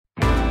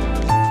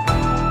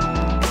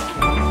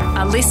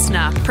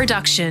listener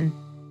production.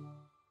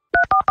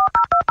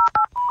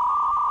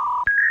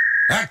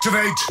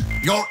 Activate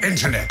your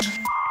internet,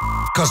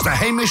 because the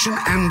Hamish and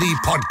Andy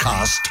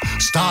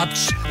podcast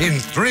starts in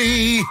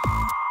 3,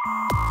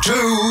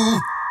 2...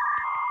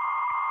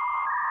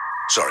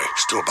 Sorry,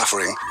 still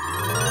buffering.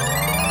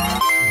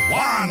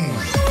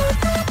 1.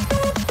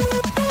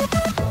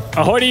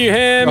 Ahoy to you,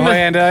 Ham. Ahoy,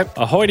 Ando.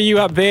 Ahoy to you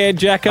up there,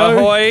 Jacko.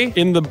 Ahoy.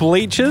 In the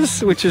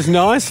bleachers, which is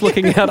nice,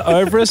 looking out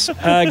over us.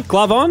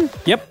 Glove on?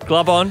 Yep.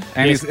 Glove on.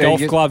 And Yes,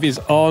 golf glove is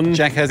on.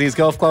 Jack has his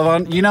golf glove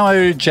on. You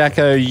know,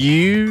 Jacko,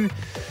 you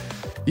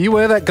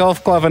wear that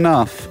golf glove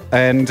enough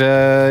and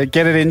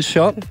get it in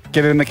shot,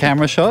 get it in the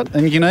camera shot,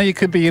 and you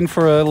could be in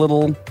for a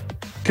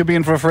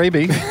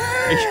freebie.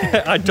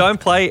 I don't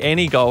play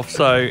any golf,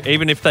 so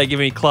even if they give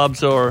me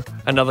clubs or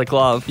another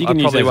glove, I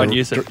probably won't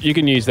use it. You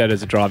can use that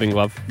as a driving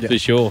glove, for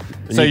sure.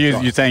 So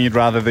you're saying you'd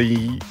rather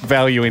the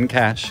value in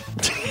cash?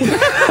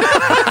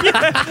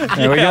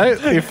 There we go.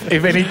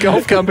 If any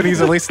golf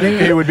companies are listening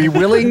who would be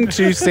willing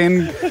to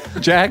send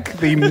Jack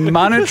the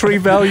monetary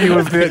value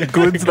of the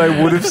goods they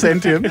would have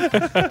sent him,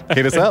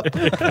 hit us up.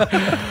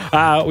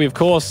 We, of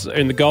course, are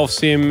in the golf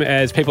sim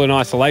as people in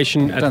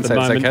isolation at Don't the say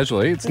moment. it so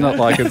casually. It's not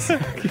like it's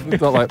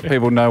not like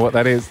people know what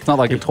that is. It's not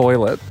like a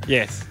toilet.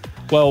 Yes.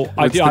 Well,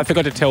 I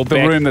forgot to tell the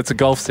Beck. room that's a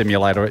golf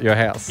simulator at your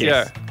house.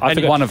 Yes.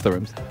 Yeah. One of the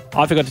rooms.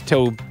 I forgot to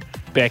tell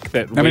Beck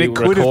that we it were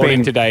could have recording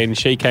been today, and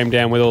she came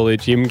down with all the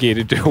gym gear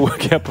to do a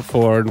workout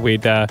before, and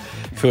we'd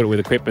filled it with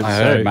equipment. I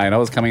heard, mate. I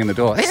was coming in the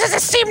door. This is a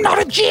sim,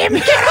 not a gym.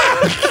 Get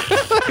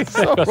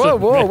out!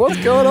 Whoa, what's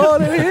going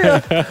on in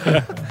here?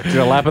 Did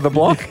a lap of the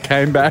block,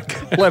 came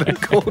back, let it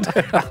cool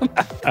down.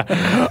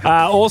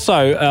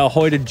 Also,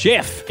 ahoy to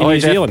Jeff in Ahoy,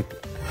 New Jeff. Zealand.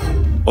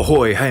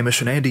 Ahoy,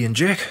 Hamish and Andy and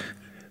Jack.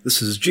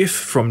 This is Jeff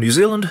from New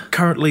Zealand,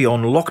 currently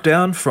on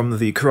lockdown from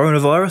the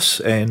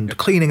coronavirus and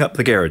cleaning up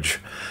the garage.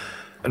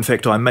 In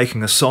fact, I'm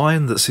making a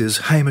sign that says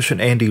Hamish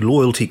and Andy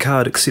Loyalty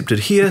Card accepted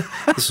here.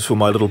 This is for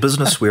my little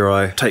business where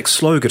I take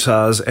slow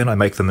guitars and I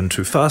make them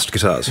into fast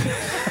guitars.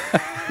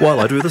 While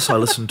I do this, I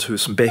listen to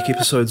some back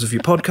episodes of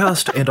your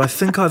podcast and I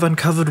think I've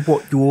uncovered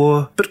what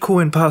your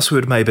Bitcoin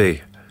password may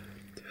be.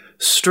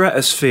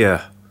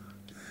 Stratosphere.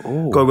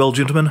 Ooh. Go well,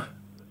 gentlemen.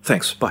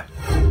 Thanks. Bye.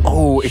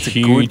 Oh, it's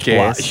a good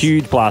guess.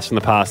 Huge blast from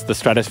the past, the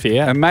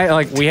Stratosphere. And mate,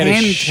 like We had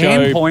a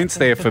 10 points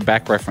there for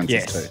back references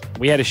Yes. too.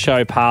 We had a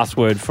show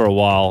password for a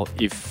while.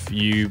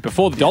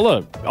 Before the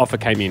dollar offer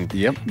came in,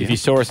 if you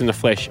saw us in the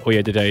flesh, all you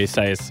had to do is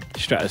say it's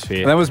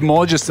Stratosphere. And that was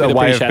more just a With a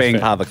way of British being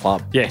accent. part of the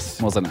club.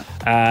 Yes. Wasn't it?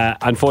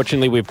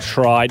 Unfortunately, we've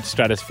tried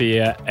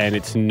Stratosphere and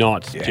it's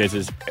not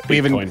Jez's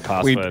Bitcoin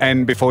password.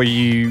 And before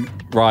you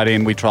write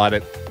in, we tried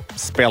it,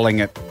 spelling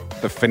it,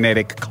 the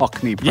phonetic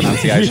Cockney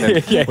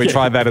pronunciation. We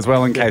tried that as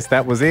well in case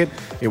that was it.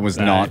 It was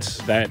not.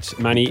 That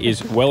money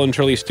is well and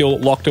truly still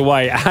locked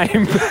away.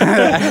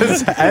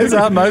 as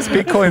are most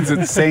Bitcoins,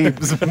 it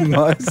seems.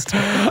 Most.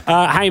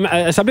 Haim,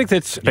 a subject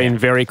that's been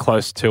very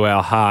close to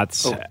our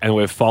hearts and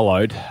we've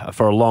followed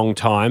for a long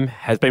time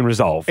has been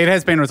resolved. It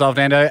has been resolved,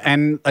 Ando,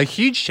 and a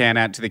huge shout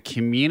out to the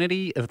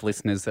community of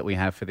listeners that we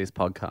have for this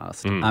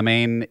podcast. I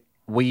mean,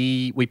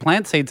 we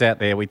plant seeds out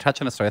there. We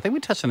touch on a story. I think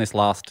we touched on this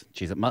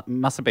it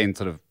must have been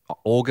sort of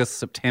August,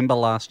 September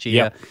last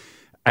year. Yep.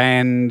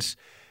 And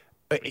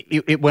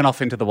it went off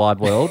into the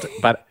wide world,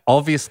 but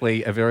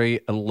obviously a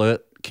very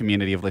alert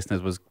community of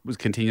listeners was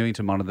continuing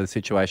to monitor the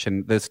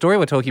situation. The story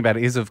we're talking about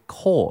is, of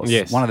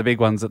course, one of the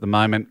big ones at the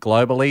moment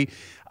globally.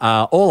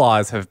 All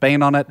eyes have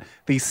been on it.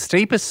 The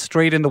steepest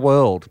street in the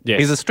world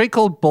is a street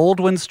called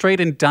Baldwin Street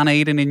in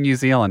Dunedin in New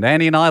Zealand.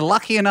 Andy and I are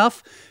lucky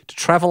enough to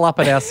travel up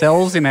it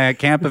ourselves in our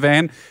camper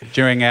van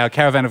during our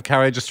Caravan of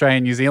Courage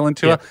Australia-New Zealand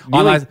tour.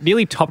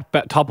 Nearly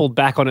toppled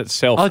back on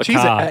itself. Oh, geez,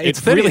 it's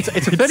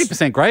a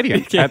 30%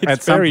 gradient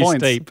at some very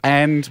points. steep.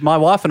 And my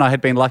wife and I had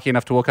been lucky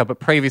enough to walk up it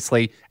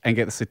previously and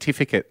get the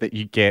certificate that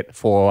you get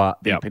for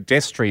the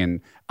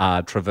pedestrian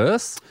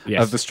traverse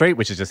of the street,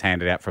 which is just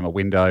handed out from a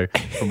window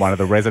from one of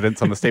the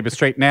residents on the steepest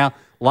street. Now,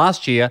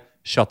 last year,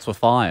 shots were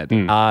fired.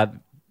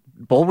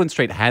 Baldwin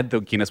Street had the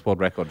Guinness World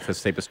Record for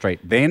steepest street.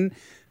 Then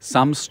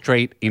some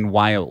street in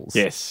Wales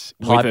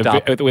piped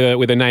up.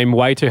 With a name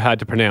way too hard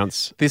to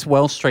pronounce. This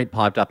Welsh street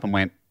piped up and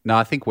went, no,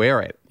 I think we're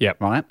it.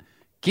 Yep. Right?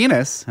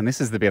 Guinness, and this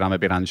is the bit I'm a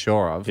bit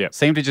unsure of,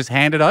 seemed to just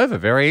hand it over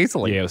very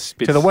easily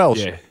to the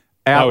Welsh. Yeah.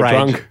 Outrage. They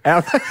were drunk.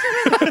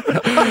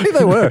 I think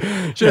they were.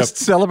 Just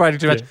celebrating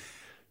too much.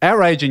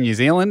 Outrage in New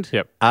Zealand.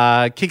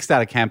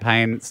 Kickstarter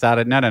campaign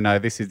started. No.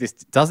 This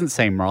doesn't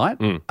seem right.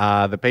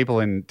 The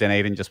people in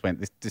Dunedin just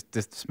went.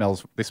 This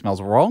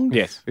smells wrong.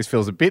 Yes. This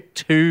feels a bit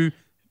too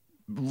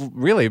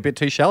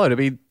shallow to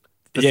be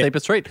the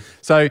steepest street.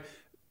 So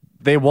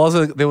there was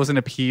an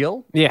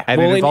appeal. Yeah.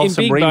 And it involved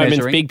some big remeasuring.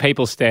 moments, big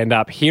people stand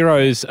up.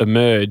 Heroes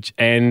emerge,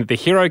 and the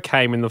hero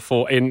came in the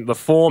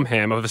form,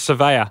 Ham, of a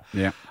surveyor.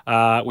 Yeah.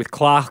 With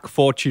Clark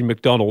Fortune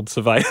McDonald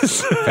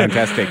Surveyors.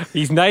 Fantastic.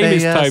 His name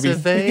is Toby.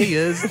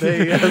 Surveyors.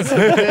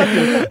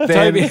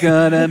 They're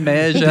gonna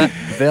measure.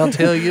 they'll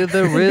tell you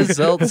the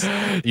results.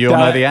 You all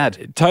know the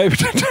ad.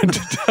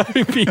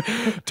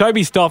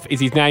 Toby Stoff is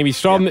his name. He's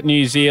from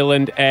New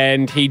Zealand,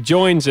 and he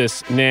joins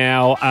us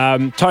now.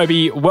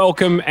 Toby,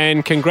 welcome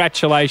and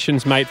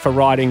congratulations, mate, for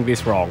righting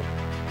this wrong.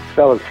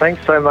 Fellas,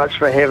 thanks so much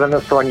for having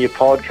us on your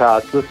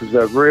podcast. This is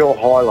a real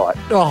highlight.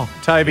 Oh,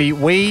 Toby,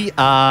 we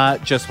are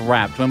just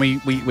wrapped. When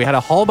we had a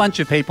whole bunch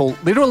of people,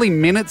 literally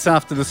minutes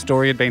after the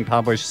story had been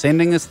published,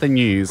 sending us the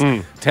news,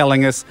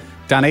 telling us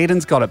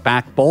Dunedin's got it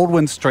back,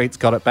 Baldwin Street's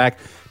got it back.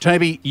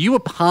 Toby, you were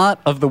part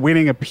of the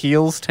winning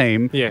appeals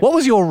team. Yeah. What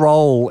was your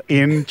role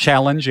in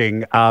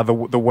challenging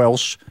the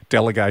Welsh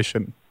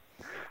delegation?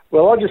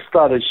 Well, I just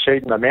started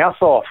shooting my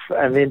mouth off,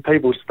 and then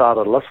people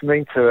started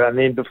listening to it, and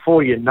then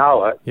before you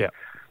know it,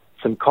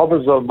 some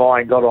cobbers of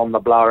mine got on the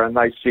blower and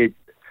they said,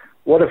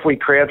 what if we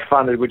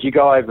crowdfunded, would you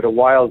go over to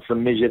Wales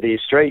and measure their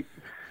street?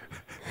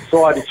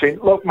 So I just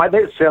went, look, mate,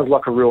 that sounds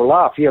like a real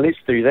laugh. Yeah, let's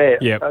do that.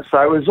 Yep.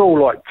 So it was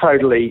all like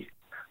totally,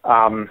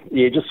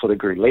 just sort of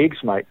grew legs,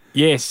 mate.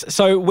 Yes.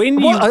 So when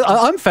you... Well,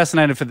 I'm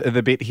fascinated for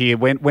the bit here.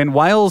 When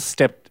Wales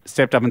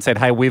stepped up and said,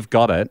 hey, we've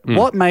got it,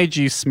 what made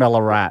you smell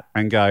a rat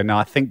and go, no,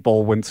 I think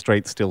Baldwin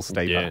Street's still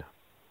steeper? Yeah.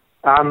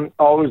 I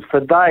was the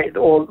day,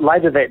 or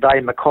later that day,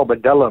 Macabre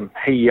Dillon,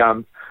 he...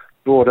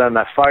 brought in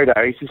a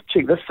photo. He says,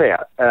 check this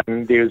out.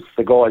 And there's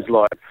the guys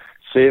like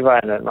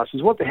surveying it. And I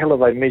says, what the hell are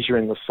they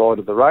measuring the side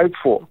of the road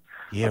for?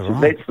 Yeah, I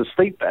says, that's the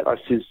steep bit. I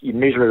says, you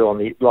measure it on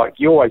the, like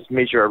you always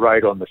measure a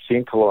road on the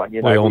centre line.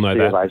 You know, we all know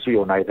that. We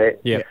all know that.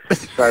 Yeah.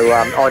 So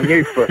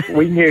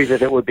we knew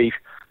that it would be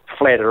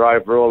flatter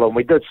overall, and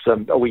we did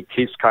we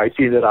test codes,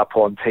 ended up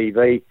on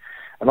TV,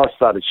 and I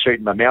started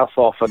shooting my mouth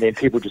off, and then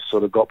people just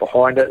sort of got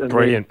behind it. And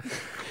brilliant.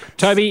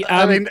 Toby,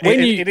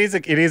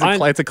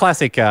 it's a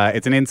classic.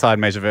 It's an inside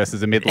measure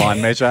versus a midline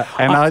measure,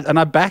 and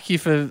I back you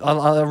for.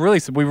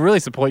 We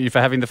really support you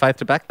for having the faith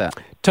to back that.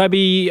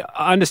 Toby,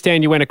 I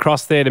understand you went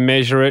across there to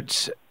measure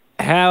it.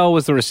 How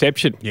was the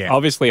reception? Yeah.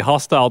 Obviously,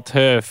 hostile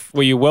turf.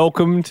 Were you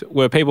welcomed?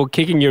 Were people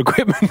kicking your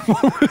equipment?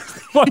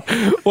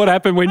 What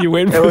happened when you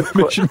went for the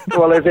measurement?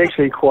 Well, it's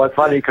actually quite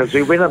funny because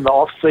we went in the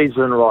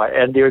off-season, right,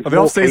 and there was the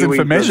off-season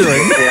for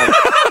measuring.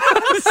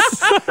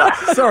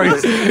 Sorry,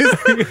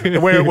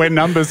 where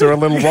numbers are a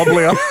little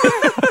wobblier.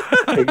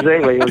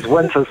 Exactly, it was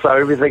winter, so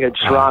everything had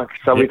shrunk.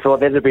 So we thought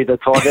that'd be the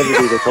time.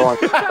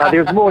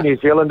 There was more New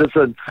Zealanders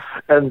in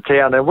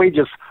town, and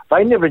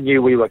they never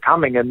knew we were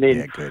coming. And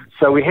then,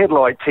 so we had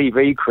like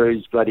TV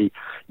crews, bloody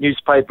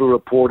newspaper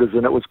reporters,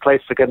 and it was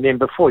classic. And then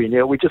before you knew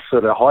it, we just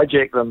sort of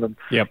hijacked them and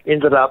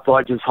ended up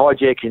like just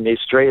hijacking their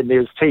street. And there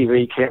was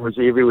TV cameras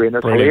everywhere, and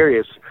it's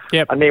hilarious.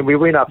 Yep. And then we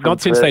went up.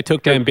 Not since they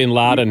took down Bin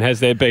Laden has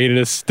there been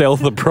a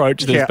stealth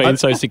approach that's been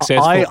so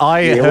successful.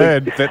 I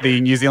heard that the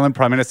New Zealand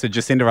Prime Minister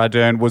Jacinda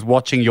Ardern was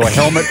watching your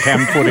helmet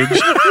cam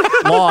footage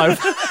live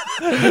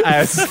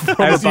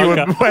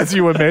as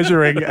you were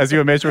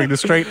measuring the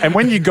street. And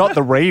when you got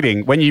the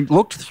reading, when you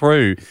looked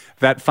through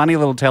that funny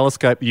little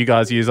telescope you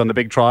guys use on the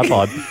big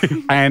tripod,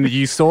 and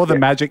you saw the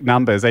magic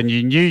numbers, and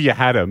you knew you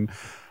had them,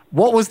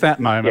 what was that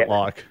moment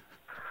like?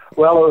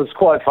 Well, it was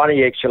quite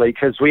funny actually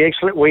because we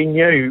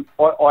knew.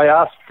 I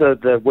asked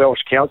the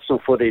Welsh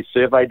Council for their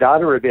survey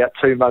data about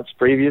 2 months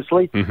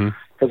previously because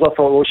I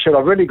thought, well, shit, I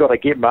really got to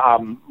get my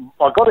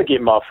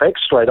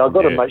facts straight. I've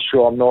got to make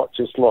sure I'm not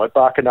just like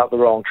barking up the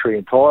wrong tree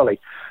entirely.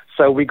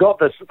 So we got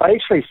this. They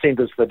actually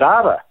sent us the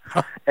data,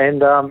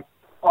 and I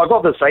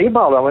got this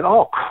email. I went,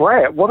 oh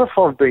crap! What if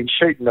I've been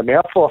shooting the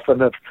mouth off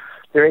and if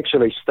they're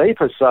actually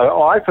steeper? So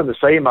I opened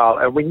this email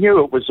and we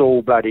knew it was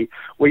all bloody.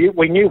 We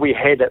knew we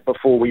had it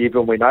before we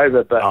even went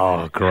over. But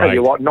oh, great. Tell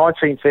you what,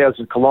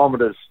 19,000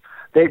 kilometres.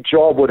 That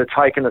job would have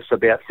taken us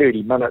about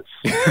 30 minutes.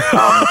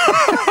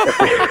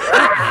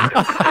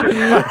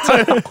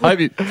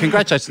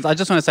 Congratulations. I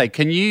just want to say,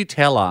 can you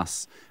tell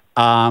us,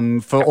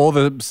 for all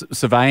the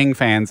surveying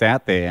fans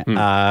out there,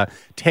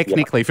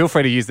 technically, feel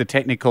free to use the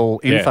technical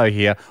info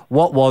here,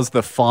 what was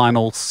the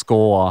final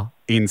score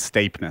in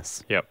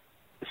steepness? Yep.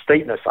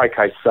 Steepness,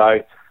 okay, so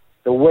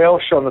the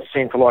Welsh on the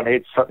centre line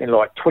had something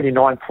like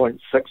 29.6%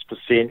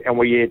 and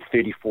we had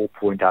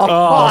 34.8.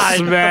 Oh,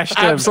 smashed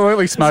him.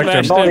 Absolutely smoked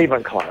him. Not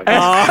even close.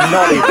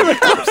 Not even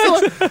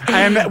close.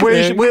 And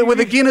we're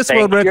the Guinness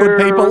World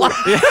Record people.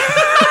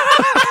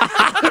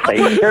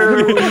 Thank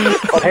you.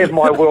 I have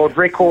my world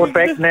record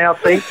back now,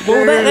 thank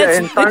you,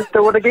 and don't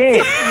do it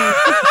again.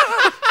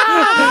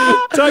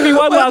 Toby,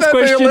 one last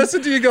question.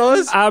 Listen to you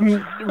guys.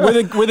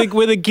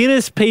 Were the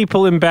Guinness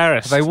people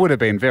embarrassed? They would have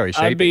been very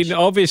sheepish. I mean,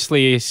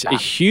 obviously, a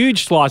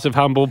huge slice of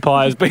humble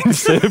pie has been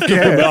served.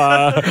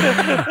 How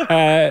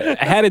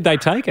did they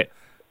take it?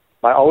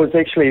 I was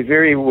actually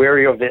very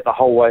wary of that the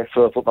whole way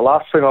through. I thought the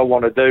last thing I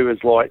want to do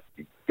is like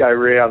go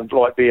around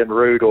like being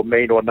rude or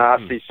mean or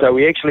nasty. So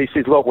we actually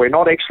said, look, we're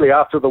not actually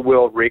after the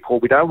world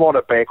record. We don't want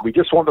it back. We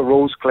just want the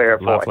rules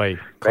clarified. Lovely.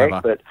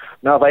 Back. But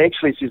no, they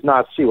actually says, no,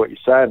 I see what you're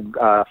saying,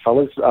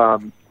 fellas.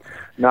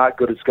 No,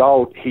 good as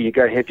gold. Here you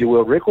go, have your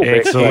world record back.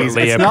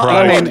 Excellently It's not-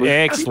 I approached. mean,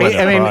 Excellent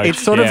I mean, approach.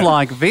 it's sort of Yeah.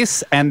 like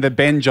this and the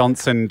Ben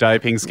Johnson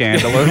doping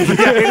scandal.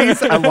 It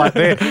is like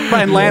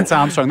and Lance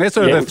Armstrong. They're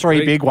sort of the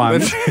three big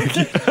ones.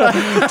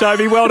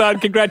 Toby, well done.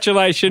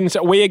 Congratulations.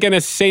 We are going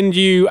to send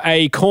you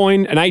a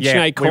coin, an H&A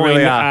Yeah, we coin.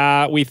 really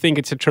are. We think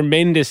it's a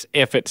tremendous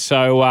effort.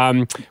 So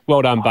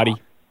well done, buddy.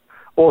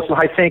 Awesome.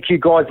 Hey, thank you,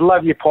 guys.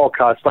 Love your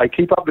podcast. Hey,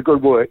 keep up the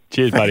good work.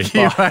 Cheers, buddy.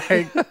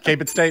 Bye.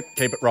 Keep it steep.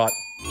 Keep it right.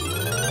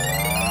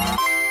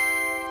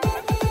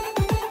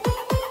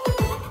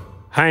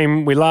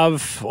 Haim, we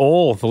love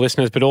all the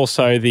listeners, but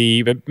also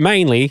but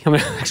mainly, I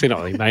mean, actually not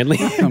really mainly,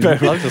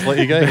 but, I'll just let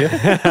you go,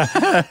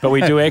 yeah. but we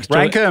do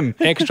Rank 'em.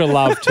 extra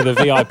love to the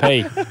VIP.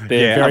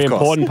 They're Yeah, very of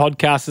course. important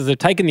podcasters. They've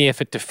taken the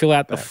effort to fill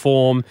out the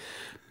form,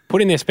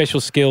 put in their special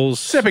skills,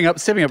 Stepping up,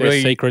 their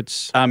really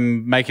secrets.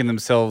 making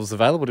themselves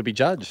available to be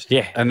judged.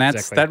 Yeah, and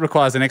exactly. that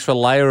requires an extra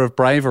layer of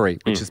bravery,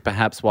 which is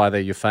perhaps why they're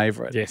your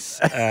favourite.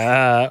 Yes.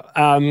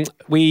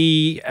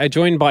 We are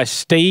joined by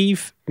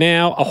Steve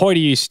now. Ahoy to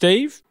you,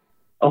 Steve.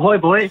 Ahoy,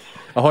 boys.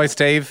 Ahoy,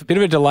 Steve. Bit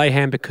of a delay,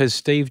 Ham, because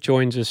Steve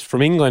joins us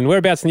from England.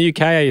 Whereabouts in the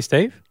UK are you,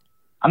 Steve?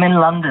 I'm in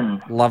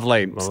London.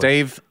 Lovely.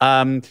 Steve,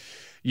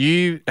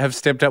 you have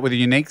stepped up with a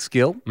unique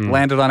skill,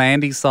 landed on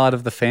Andy's side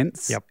of the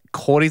fence, Yep.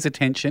 caught his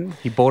attention.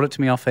 He brought it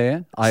to me off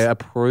air. I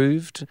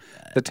approved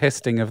the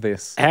testing of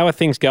this. How are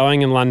things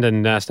going in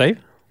London,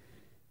 Steve?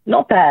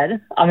 Not bad.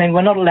 I mean,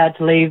 we're not allowed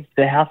to leave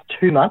the house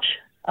too much,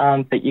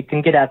 but you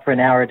can get out for an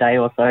hour a day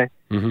or so.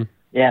 Mm-hmm.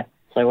 Yeah,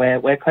 so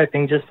we're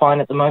coping just fine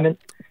at the moment.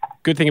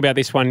 Good thing about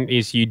this one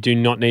is you do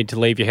not need to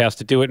leave your house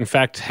to do it. In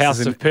fact, house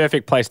is a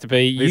perfect place to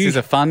be. This is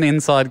a fun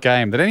inside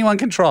game that anyone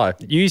can try.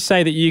 You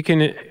say that you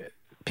can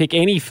pick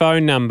any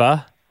phone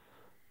number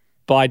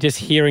by just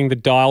hearing the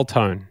dial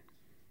tone.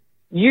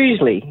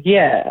 Usually,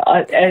 yeah.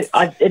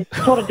 It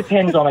sort of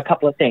depends on a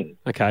couple of things.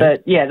 Okay.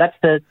 But yeah, that's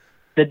the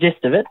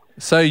gist of it.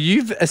 So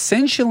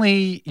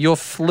you're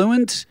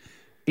fluent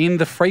in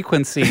the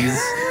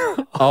frequencies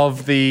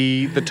of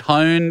the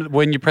tone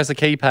when you press a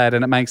keypad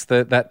and it makes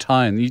that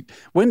tone. Is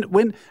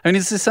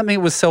this something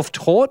that was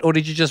self-taught, or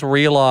did you just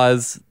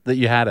realise that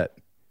you had it?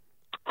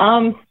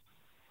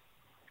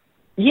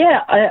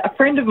 Yeah, a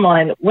friend of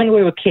mine, when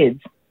we were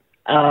kids,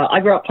 I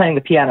grew up playing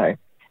the piano,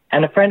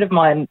 and a friend of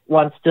mine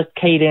once just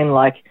keyed in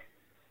like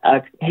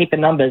a heap of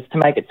numbers to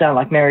make it sound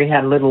like Mary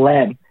Had a Little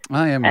Lamb.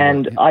 I am.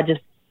 And I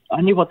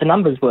knew what the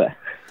numbers were.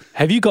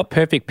 Have you got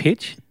perfect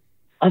pitch?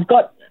 I've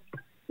got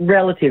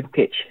relative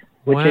pitch,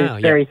 which Wow,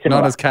 is very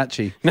similar. Not as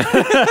catchy.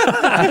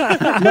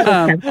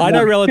 I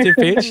know relative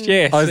pitch,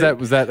 yes. Oh,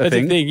 was that a That's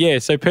thing? a thing, yeah.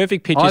 So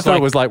perfect pitch I is thought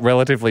like... it was like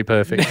relatively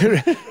perfect.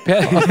 I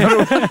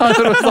thought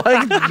it was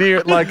like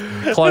near, like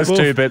close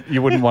to, but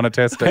you wouldn't want to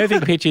test it.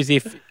 Perfect pitch is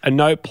if a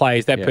note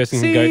plays, that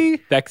person can C.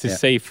 go, that's a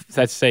C,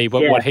 that's C.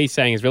 What he's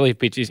saying is relative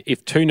pitch is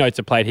if two notes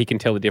are played, he can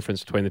tell the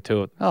difference between the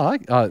two.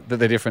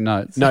 They're different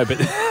notes. No, but...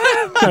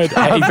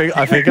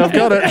 I think I've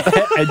got it.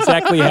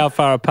 Exactly how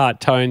far apart,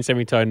 tone,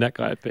 semitone, that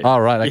kind of thing. Oh,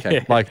 right, okay.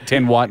 Yeah. Like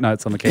 10 white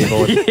notes on the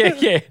keyboard.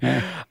 Yeah.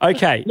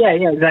 Okay. Yeah,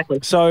 exactly.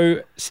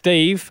 So,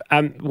 Steve,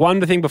 one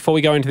thing before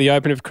we go into the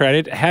open of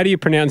credit, how do you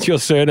pronounce your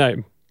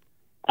surname?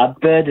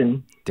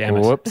 Burden. Damn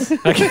it. Whoops.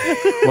 Okay.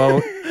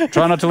 Well,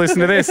 try not to listen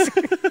to this.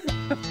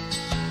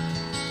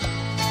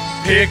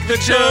 Pick the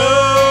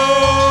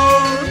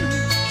tone,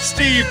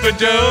 Steve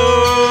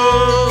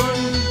Bedone,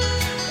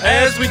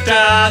 as we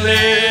dial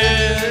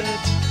it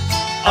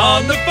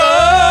on the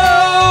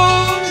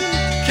phone.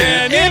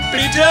 Can it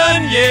be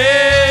done?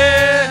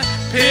 Yeah,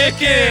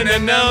 picking a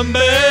number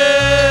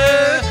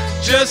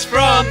just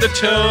from the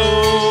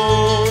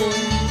tone.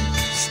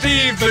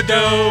 Steve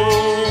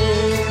Bedone.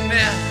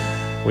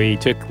 We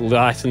took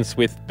license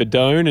with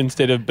Bedone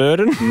instead of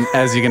Burden.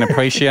 As you can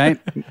appreciate,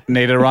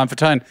 needed a rhyme for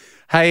tone.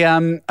 Hey,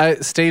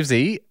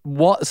 Stevesy,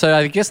 so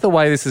I guess the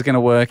way this is going to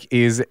work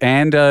is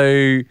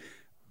Ando...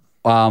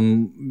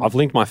 I've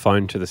linked my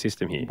phone to the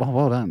system here.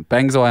 Well done.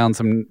 Bangs away on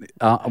some...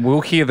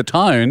 we'll hear the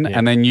tone,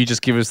 and then you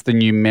just give us the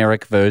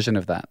numeric version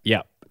of that.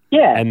 Yeah.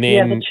 Yeah. And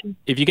then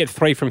if you get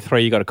 3 from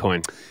 3, you got a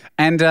coin.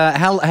 And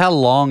how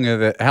long are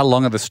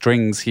the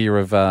strings here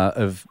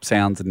of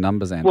sounds and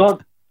numbers, Andy?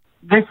 Well,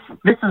 this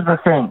is the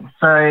thing.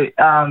 So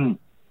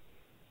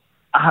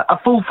a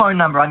full phone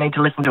number I need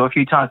to listen to a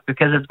few times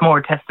because it's more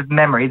a test of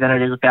memory than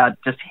it is about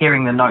just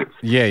hearing the notes.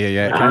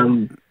 Yeah.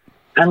 Okay.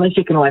 Unless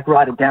you can like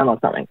write it down or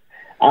something.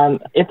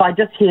 If I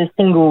just hear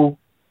single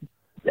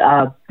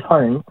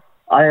tones,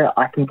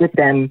 I can get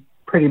them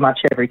pretty much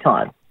every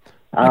time.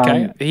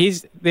 Okay.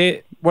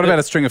 What about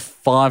a string of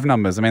 5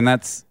 numbers? I mean,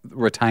 that's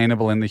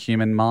retainable in the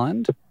human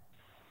mind.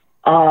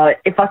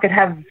 If I could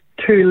have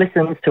 2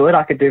 listens to it,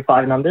 I could do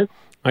 5 numbers.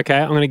 Okay,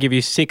 I'm going to give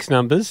you 6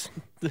 numbers,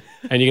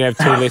 and you can have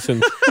 2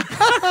 listens.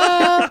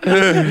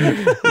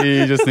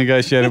 You just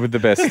negotiated with the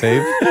best,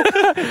 Steve.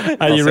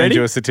 Are you ready? Send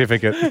you a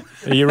certificate.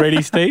 Are you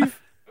ready,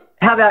 Steve?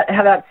 How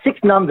about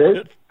 6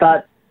 numbers?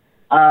 But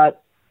I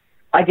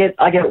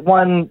get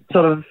one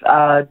sort of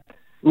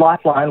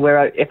lifeline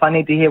where if I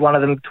need to hear one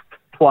of them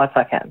twice,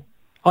 I can.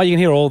 Oh, you can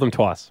hear all of them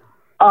twice.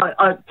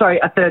 Sorry,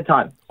 a third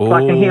time. So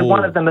I can hear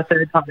one of them a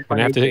third time. I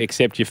have to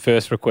accept your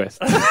first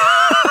request. You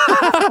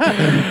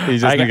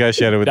just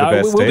negotiated with the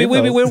best, Steve.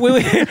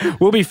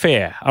 We'll be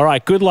fair. All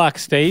right, good luck,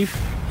 Steve.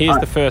 Here's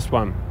the first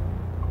one.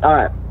 All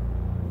right.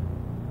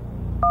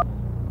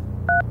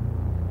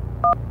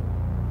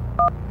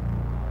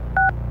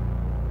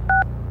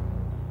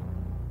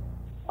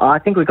 I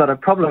think we've got a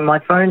problem. My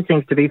phone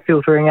seems to be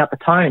filtering out the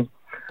tone.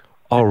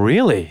 Oh,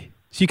 really?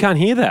 So you can't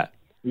hear that?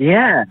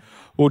 Yeah.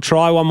 We'll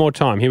try one more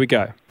time. Here we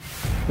go.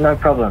 No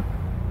problem.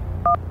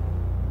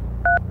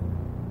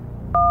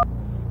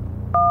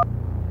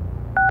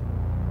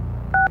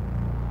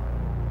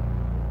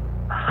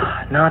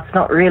 No, it's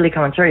not really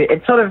coming through.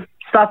 It sort of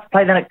starts to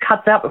play, then it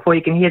cuts out before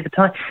you can hear the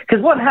tone.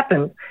 Because what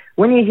happens,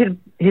 when you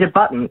hit a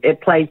button,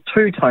 it plays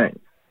two tones.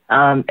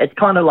 It's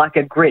kind of like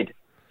a grid.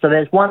 So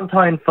there's one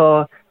tone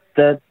for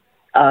the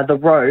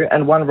row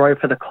and one row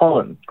for the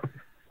column.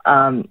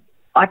 I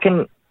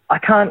can't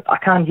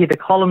hear the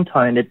column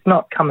tone. It's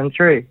not coming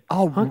through.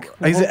 Oh, okay.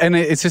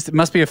 It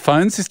must be a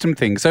phone system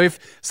thing. So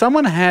if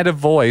someone had a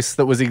voice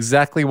that was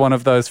exactly one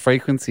of those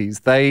frequencies,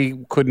 they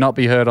could not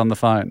be heard on the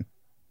phone.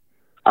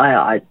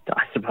 I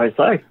suppose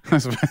so.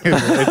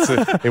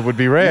 It would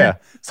be rare. Yeah.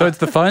 So it's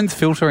the phone's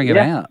filtering it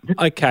out.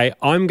 Okay,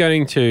 I'm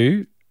going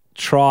to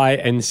try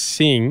and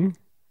sing.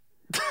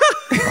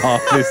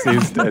 This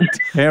is a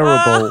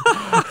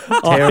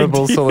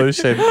terrible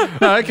solution.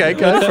 No, okay,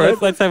 go for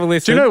it. Let's have a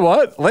listen. Do you know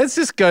what? Let's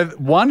just go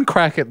one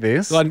crack at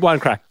this. One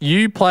crack.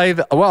 You play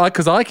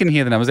because I can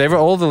hear the numbers.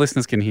 All the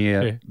listeners can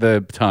hear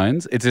the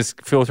tones. It's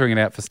just filtering it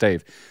out for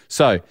Steve.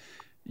 So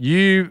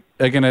you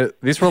are going to,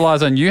 this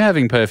relies on you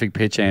having perfect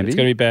pitch, Andy. It's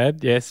going to be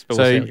bad, yes. But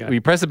so we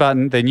press a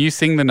button, then you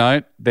sing the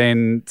note,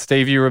 then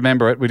Steve, you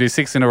remember it. We do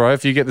 6 in a row.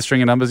 If you get the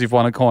string of numbers, you've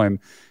won a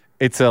coin.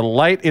 It's a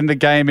late in the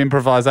game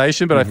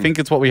improvisation, but I think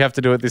it's what we have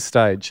to do at this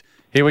stage.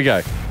 Here we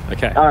go.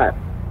 Okay. All right.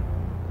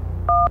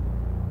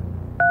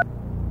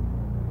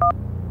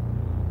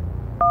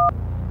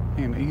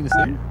 Hang on, are you going to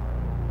sing?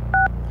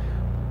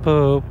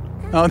 Boop.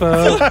 Oh, no.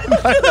 It's about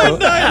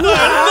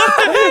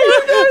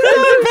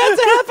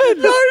to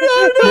happen. No.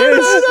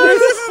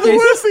 This is the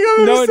worst thing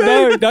I've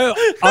ever said. No.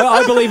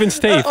 I believe in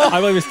Steve. I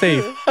believe in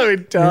Steve. I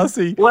mean,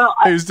 Darcy,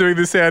 who's doing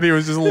the sound here,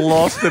 was just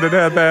lost in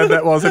how bad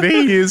that was, and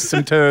he hears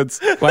some turds.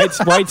 Wait,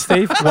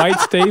 Steve.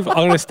 I'm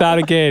going to start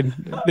again.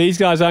 These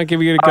guys aren't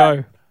giving it a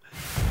go.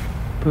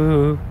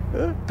 Boo,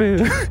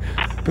 boo,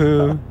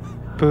 boo,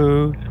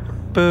 boo,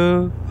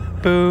 boo,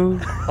 boo.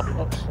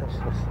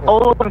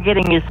 All I'm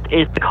getting is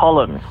the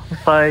columns,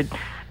 so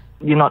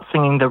you're not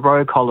singing the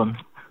row column.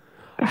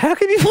 How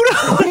can you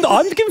put on?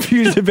 I'm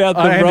confused about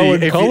the row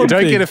and column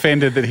Don't thing. get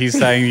offended that he's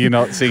saying you're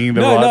not singing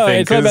the right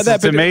thing. It's not about that.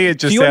 To me, it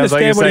just sounds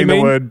like you're saying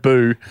the word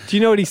boo. Do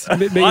you know what he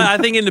means? I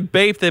think in the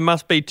beef there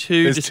must be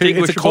two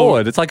distinguishable... It's a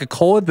chord. It's like a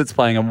chord that's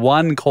playing and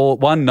one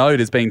note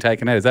is being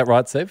taken out. Is that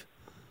right, Steve?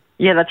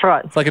 Yeah, that's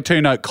right. It's like a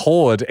 2-note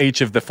chord,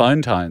 each of the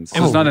phone tones.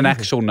 So it's not an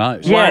actual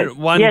note. Yeah,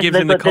 one gives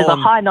in the column. There's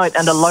a high note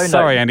and a low note.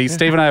 Sorry, Andy.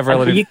 Steve and I have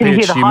relative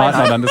pitch. You might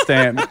not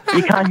understand.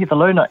 You can't hear the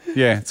low note.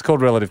 Yeah, it's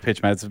called relative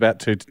pitch, mate. It's about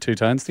two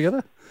tones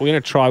together. We're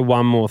going to try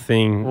one more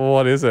thing.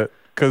 What is it?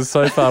 Because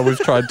so far we've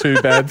tried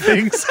 2 bad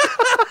things.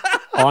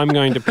 I'm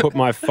going to put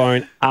my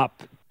phone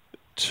up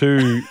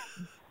to...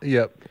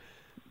 Yep.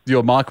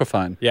 Your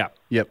microphone. Yeah.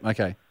 Yep,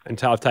 okay.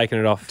 Until I've taken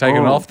it off.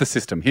 Taken it off the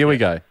system. Here we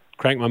go.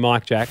 Crank my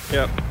mic, Jack.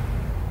 Yep.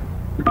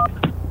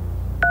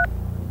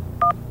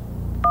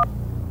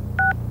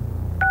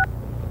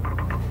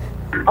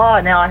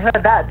 Oh, now I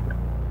heard that.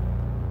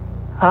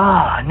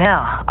 Oh,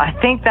 now I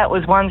think that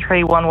was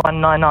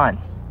 131199.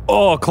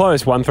 Oh,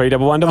 close.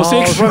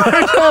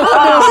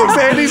 131166.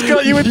 Andy's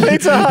got you with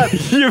Pizza Hut.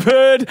 You've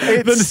heard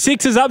the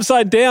 6 is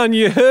upside down.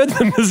 You heard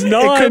them as 9.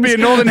 It could be a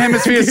Northern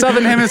Hemisphere,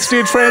 Southern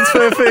Hemisphere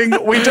transfer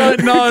thing. We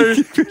don't know.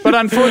 But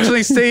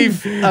unfortunately,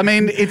 Steve, I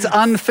mean, it's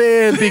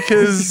unfair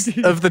because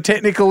of the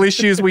technical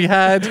issues we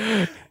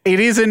had. It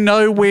is a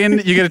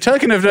no-win. You get a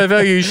token of no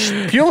value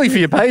purely for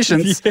your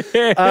patience.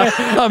 Yeah.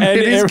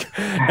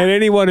 And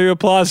anyone who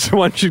applies for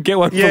one should get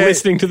one for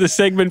listening to the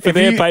segment for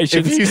their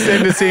patience. If you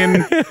send us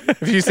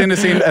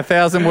in a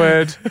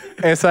 1,000-word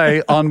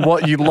essay on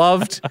what you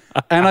loved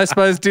and I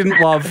suppose didn't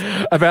love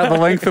about the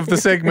length of the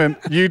segment,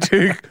 you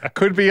too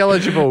could be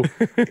eligible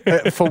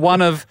for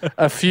one of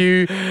a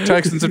few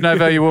tokens of no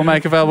value we'll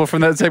make available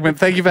from that segment.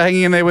 Thank you for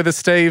hanging in there with us,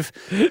 Steve.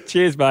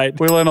 Cheers, mate.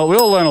 We'll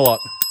all learn a lot.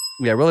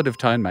 Yeah, relative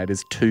tone, mate,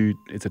 it's a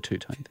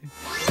 2-tone thing.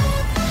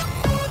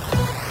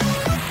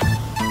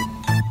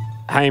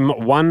 Haim,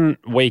 1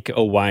 week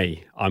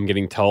away, I'm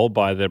getting told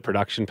by the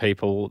production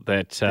people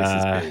that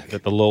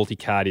that the loyalty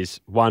card is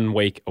 1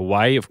 week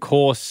away. Of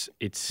course,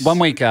 it's... 1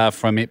 week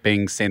from it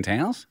being sent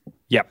out?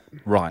 Yep.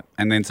 Right.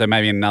 And then so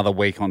maybe another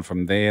week on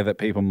from there that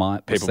people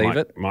might receive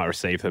it? Might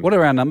receive them. What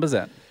are our numbers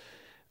at?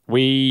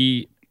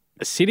 We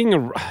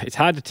it's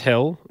hard to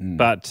tell,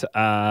 but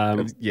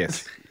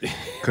yes,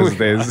 because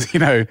there's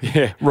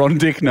Ron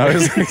Dick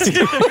knows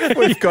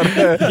we've got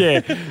so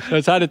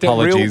it's hard to tell.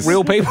 Apologies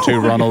real people to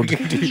Ronald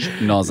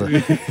Nozzer.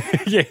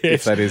 Yes,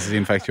 if that is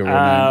in fact your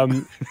real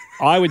name.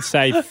 I would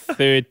say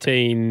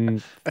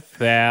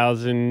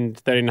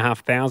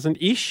 13,500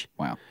 ish.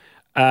 Wow.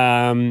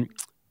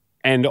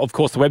 And of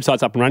course, the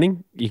website's up and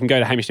running. You can go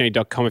to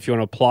hamishandy.com if you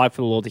want to apply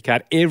for the loyalty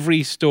card.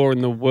 Every store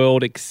in the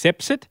world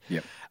accepts it.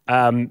 Yep.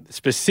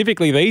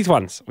 Specifically these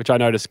ones, which I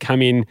noticed come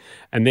in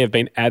and they've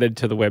been added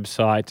to the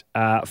website.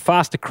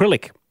 Fast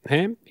acrylic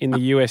in the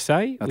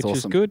USA, That's which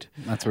awesome. is good.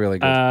 That's really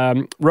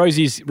good.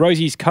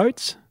 Rosie's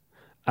coats,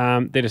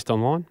 they're just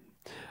online.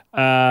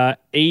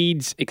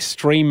 Eads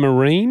Extreme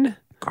Marine.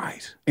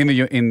 Great.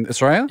 In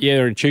Australia? Yeah,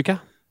 they're in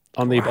Chuka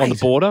on the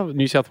border,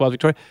 New South Wales,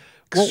 Victoria.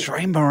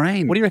 Extreme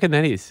Marine. What do you reckon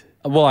that is?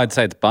 Well, I'd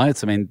say it's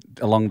boats. I mean,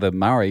 along the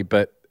Murray,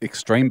 but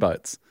extreme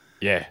boats.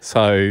 Yeah.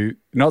 So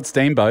not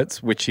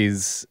steamboats, which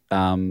is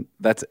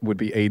would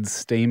be Eads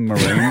Steam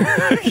Marine.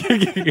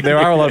 There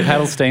are a lot of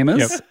paddle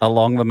steamers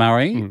along the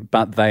Murray,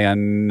 but they are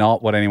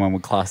not what anyone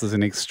would class as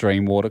an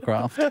extreme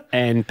watercraft.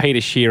 And Peter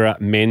Shearer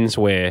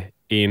menswear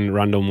in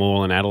Rundle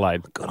Mall in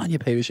Adelaide. Good on you,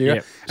 Peter Shearer.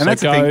 Yep. And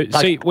that's go the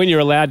thing, see when you're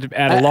allowed to,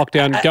 out of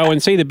lockdown, go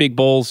and see the big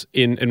balls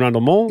in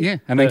Rundle Mall. Yeah,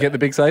 and then get the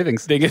big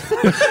savings. Big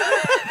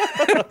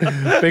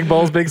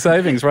balls, big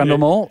savings. Rundle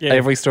Mall. Yeah.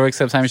 Every store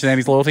accepts Hamish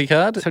Andy's loyalty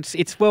card. So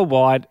it's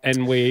worldwide,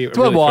 and it's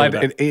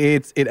worldwide.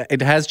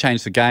 It has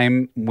changed the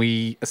game.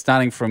 We are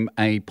starting from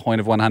a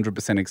point of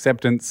 100%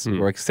 acceptance.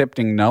 We're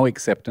accepting no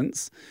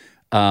acceptance.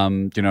 Do you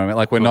know what I mean?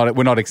 Like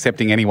we're not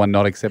accepting anyone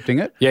not accepting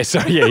it. Yeah. So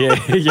yeah,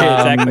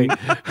 exactly.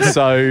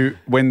 So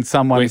when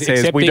someone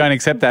says we don't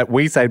accept that,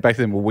 we say back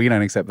to them, well, we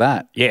don't accept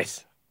that.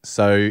 Yes.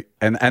 So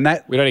and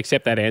that we don't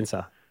accept that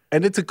answer.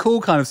 And it's a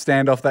cool kind of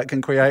standoff that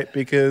can create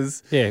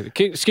because... Yeah,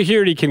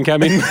 security can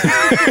come in,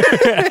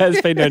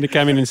 has been known to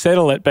come in and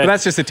settle it. But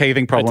that's just a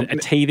teething problem.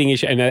 It's a teething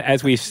issue. And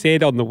as we've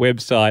said on the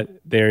website,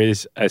 there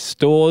is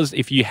stores,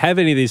 if you have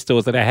any of these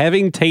stores that are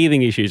having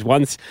teething issues,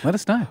 let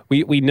us know.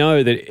 We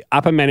know that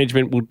upper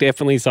management will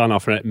definitely sign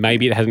off on it.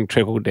 Maybe it hasn't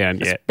trickled down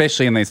yet.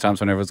 Especially in these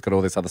times when everyone's got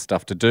all this other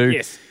stuff to do.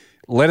 Yes.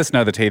 Let us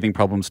know the teething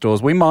problem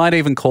stores. We might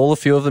even call a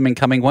few of them in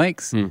coming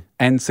weeks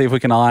and see if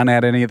we can iron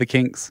out any of the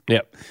kinks.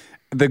 Yep.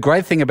 The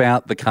great thing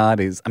about the card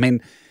is, I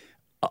mean,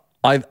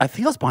 I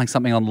think I was buying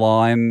something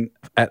online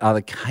at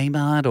either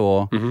Kmart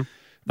or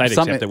They'd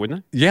accept it,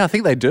 wouldn't they? Yeah, I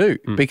think they do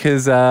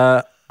because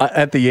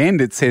at the end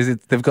it says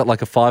they've got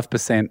like a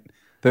 5%.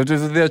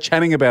 They're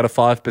chatting about a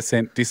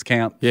 5%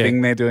 discount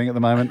thing they're doing at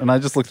the moment, and I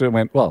just looked at it and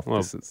went, "Well,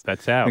 that's ours. I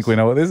think we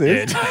know what this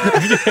is."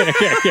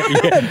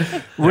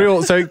 Yeah.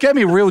 So it gave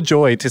me real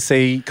joy to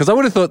see, because I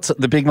would have thought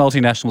the big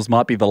multinationals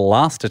might be the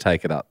last to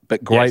take it up,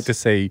 but great to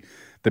see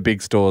the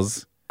big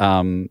stores.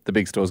 Going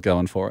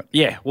for it.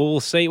 Yeah, well,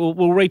 we'll see.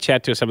 We'll reach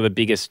out to some of the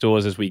biggest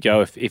stores as we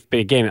go. But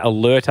again,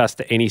 alert us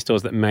to any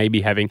stores that may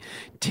be having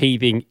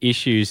teething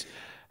issues.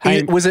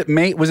 Hey, was it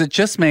me? Was it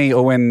just me,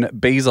 or when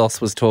Bezos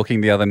was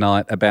talking the other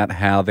night about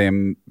how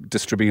they're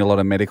distributing a lot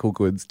of medical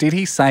goods? Did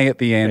he say at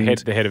the end,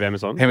 the head of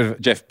Amazon,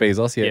 Jeff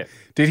Bezos? Yeah.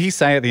 Did he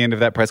say at the end of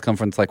that press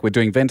conference, like, we're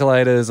doing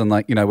ventilators and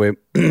we're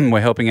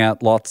we're helping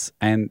out lots?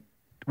 And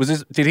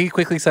did he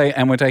quickly say,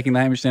 and we're taking the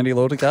Hamish Andy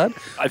loyalty card?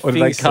 Or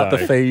did they cut the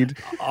feed?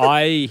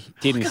 I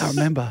didn't. I can't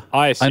remember.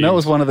 I know it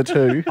was one of the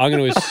two. I'm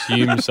going to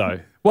assume so.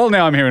 Well,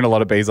 now I'm hearing a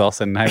lot of Bezos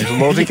and Hamish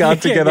loyalty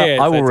card together.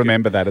 I will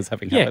remember that as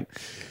having happened.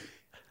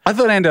 I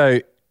thought,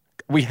 Ando,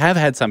 we have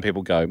had some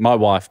people go, my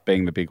wife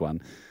being the big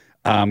one,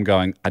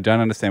 going, I don't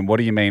understand. What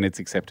do you mean it's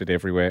accepted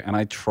everywhere? And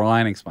I try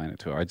and explain it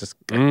to her.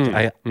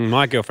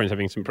 My girlfriend's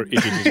having some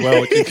issues as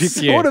well. It's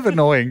sort of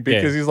annoying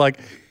because he's like,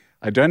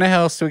 I don't know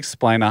how else to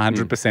explain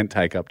 100%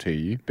 take up to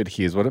you, but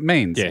here's what it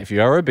means. Yeah. If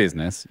you are a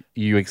business,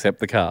 you accept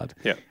the card.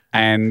 Yeah.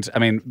 And, I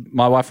mean,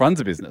 my wife runs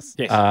a business.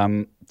 Yes.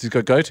 She's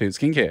got Go-To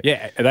skincare.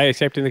 Yeah. Are they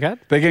accepting the card?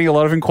 They're getting a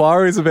lot of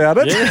inquiries about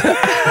it.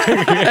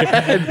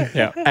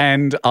 Yeah.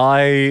 And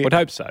I would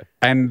hope so.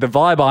 And the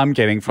vibe I'm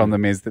getting from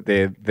them is that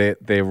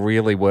they're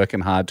really working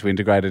hard to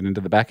integrate it into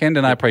the back end,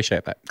 and I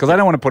appreciate that because I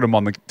don't want to put them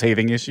on the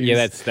teething issues.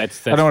 Yeah,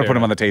 that's I don't want to put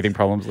them on the teething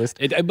problems list.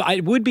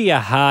 It would be a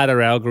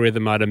harder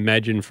algorithm, I'd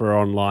imagine, for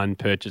online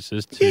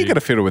purchases. You got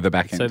to fiddle with the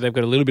back end, so they've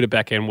got a little bit of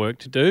back end work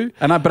to do.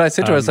 But I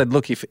said to her, I said,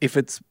 look, if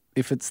it's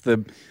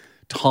the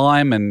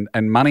time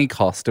and money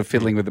cost of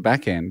fiddling with the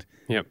back end,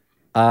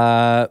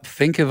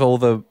 think of all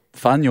the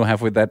fun you'll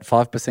have with that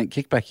 5%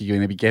 kickback you're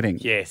going to be getting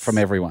from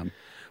everyone.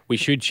 We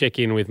should check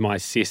in with my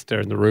sister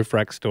in the roof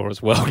rack store as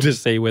well to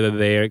see whether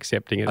they're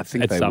accepting it. I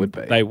think they would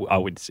be. I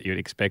would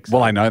expect so.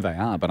 Well, I know they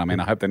are, but I mean,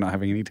 I hope they're not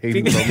having any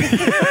teething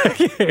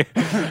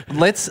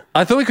problems.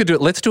 I thought we could do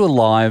it. Let's do a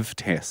live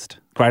test.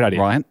 Great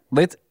idea.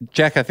 Right?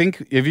 Jack, I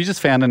think, have you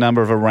just found a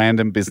number of a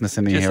random business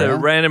in the area? Just a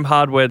random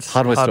hardware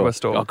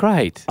store. Oh,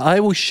 great. I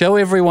will show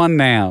everyone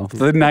now,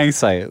 the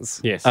naysayers,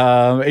 yes,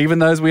 even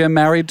those we are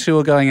married to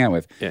or going out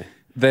with,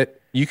 that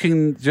you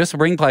can just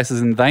ring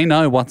places and they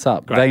know what's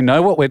up. Great. They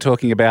know what we're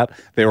talking about.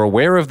 They're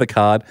aware of the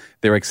card.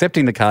 They're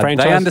accepting the card.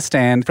 They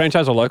understand.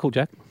 Franchise or local,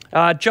 Jack?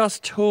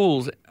 Just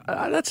Tools.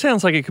 That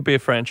sounds like it could be a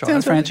franchise.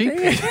 Sounds Frenchy.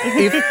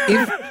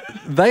 if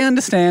they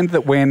understand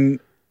that when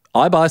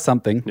I buy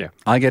something,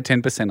 I get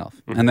 10%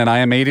 off, and then I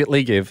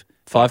immediately give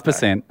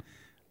 5%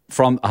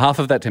 from half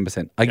of that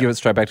 10%. I give it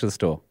straight back to the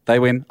store. They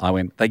win, I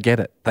win. They get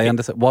it. They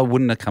understand. Why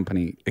wouldn't a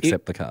company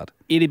accept the card?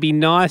 It'd be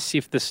nice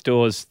if the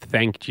stores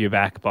thanked you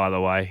back, by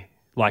the way.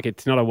 Like,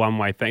 it's not a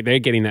one-way thing. They're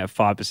getting that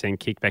 5%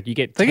 kickback. You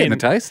get 10, they're getting the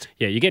taste.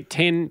 Yeah, you get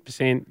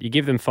 10%. You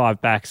give them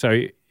 5 back.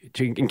 So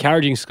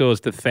encouraging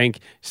stores to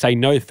say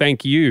no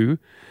thank you.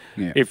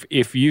 Yeah.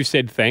 If you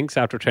said thanks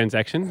after a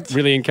transaction,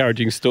 really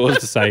encouraging stores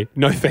to say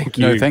no thank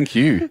you. No thank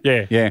you.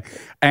 Yeah. Yeah.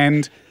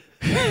 And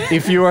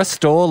if you are a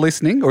store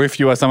listening, or if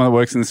you are someone that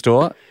works in the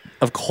store,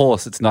 of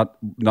course it's not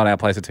our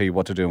place to tell you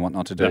what to do and what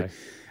not to do.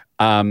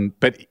 No.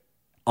 But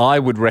I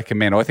would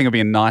recommend, or I think it would be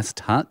a nice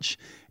touch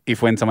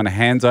if when someone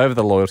hands over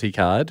the loyalty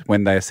card,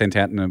 when they are sent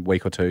out in a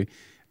week or two,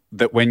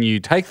 that when you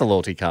take the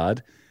loyalty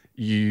card,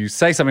 you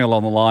say something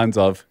along the lines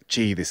of,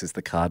 gee, this is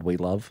the card we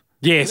love.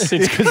 Yes,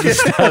 it's because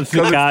it's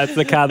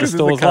the card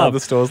the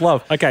stores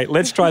love. Okay,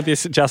 let's try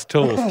this Just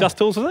Tools. Just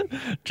Tools, is it?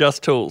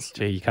 Just Tools.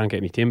 Gee, you can't get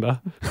any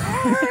timber.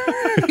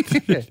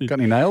 Got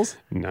any nails?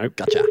 Nope.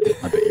 Gotcha.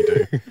 I bet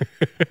you do.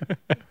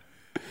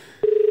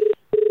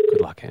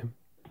 Good luck, Ham.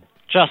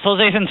 Just Tools,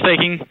 Ethan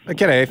speaking.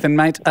 G'day, Ethan,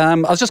 mate. I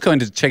was just going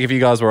to check if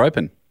you guys were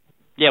open.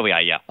 Yeah, we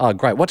are, yeah. Oh,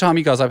 great. What time are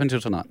you guys open till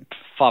tonight?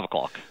 5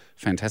 o'clock.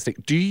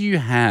 Fantastic. Do you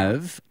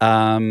have,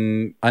 I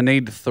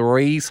need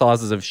 3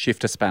 sizes of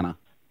shifter spanner.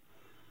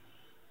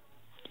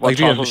 What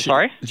sizes,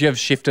 sorry? Do you have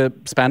shifter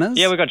spanners?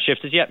 Yeah, we've got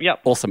shifters, yep.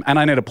 Awesome. And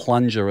I need a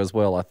plunger as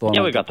well, I thought.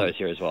 Yeah, we've got those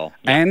here as well.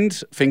 Yep.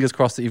 And, fingers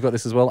crossed that you've got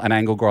this as well, an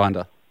angle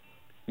grinder.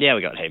 Yeah,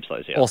 we got heaps of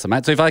those, yeah. Awesome,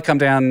 mate. So if I come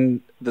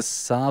down the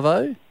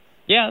Savo?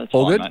 Yeah, that's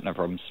all fine, good? Mate, no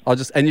problems. I'll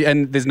just,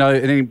 and there's no,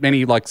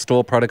 any like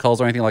store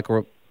protocols or anything like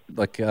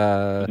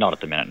not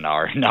at the minute,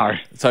 no.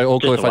 So all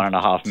cool. Just a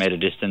 1.5 metre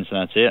distance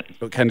and that's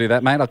it. Can do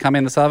that, mate. I'll come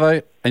in the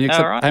Savo and you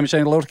accept Hamish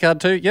Andy Loyalty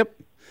Card too? Yep.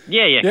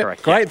 Yeah,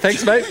 correct. Great,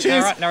 thanks, mate.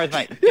 Cheers. All right, no worries,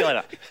 mate. See you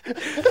later.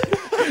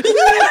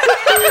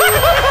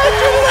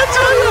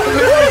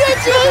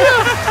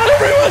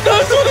 Everyone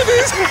knows what it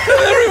is.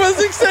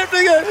 Everyone's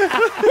accepting it.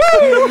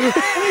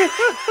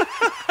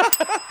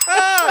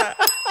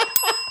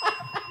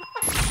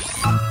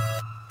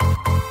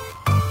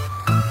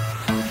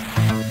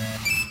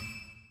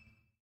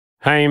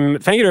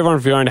 Thank you to everyone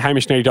for going to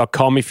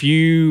hamishandandy.com.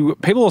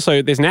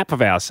 There's an app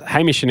of ours.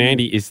 Hamish and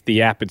Andy is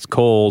the app it's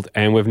called,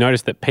 and we've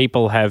noticed that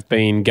people have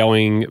been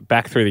going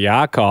back through the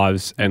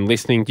archives and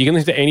listening. You can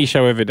listen to any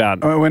show ever done.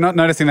 We're not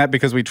noticing that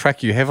because we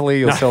track you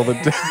heavily or sell the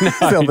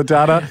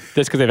data.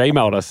 That's because they've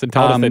emailed us and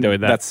told us they're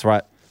doing that. That's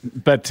right.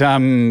 But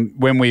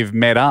when we've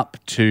met up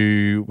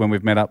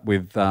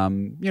with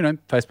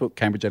Facebook,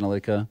 Cambridge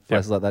Analytica,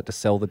 places like that to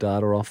sell the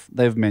data off,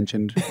 they've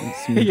mentioned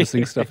some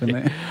interesting stuff in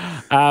there.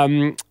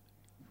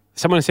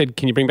 Someone said,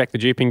 "Can you bring back the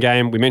Duping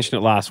Game?" We mentioned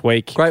it last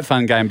week. Great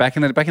fun game back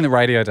in the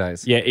radio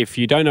days. Yeah, if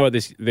you don't know what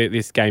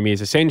this game is,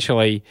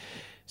 essentially,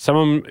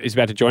 someone is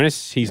about to join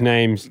us. His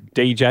name's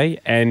DJ,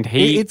 and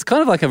it's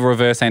kind of like a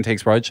reverse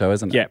Antiques Roadshow,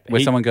 isn't it? Yeah,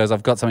 where someone goes,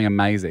 "I've got something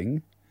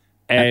amazing,"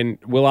 and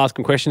we'll ask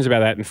him questions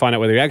about that and find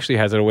out whether he actually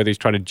has it or whether he's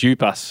trying to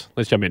dupe us.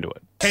 Let's jump into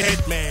it.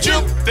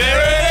 Dupe,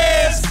 there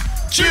it is.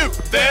 Dupe,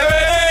 there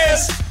it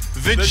is.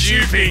 The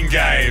Duping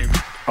Game.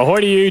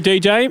 Ahoy to you,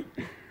 DJ.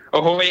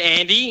 Ahoy,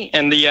 Andy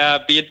and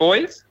the Beard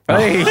Boys.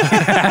 Hey,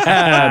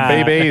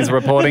 BB's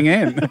reporting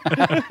in.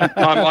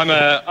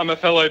 I'm a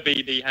fellow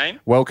BB, Haim.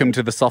 Welcome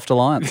to the Soft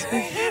Alliance.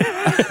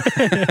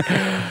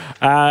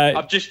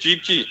 I've just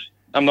duped you.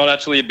 I'm not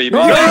actually a BB.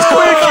 Oh,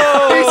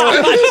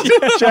 he's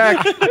quick.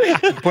 Jack,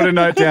 put a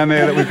note down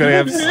there that we've got to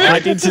have. I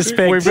did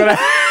suspect. We've got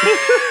to.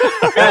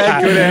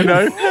 Good,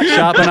 Ando.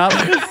 Sharpen up.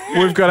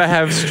 We've got to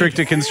have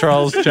stricter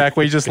controls, Jack.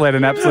 We just let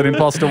an absolute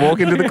imposter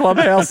walk into the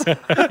clubhouse.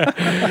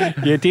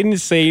 Yeah,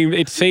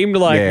 it seemed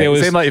like there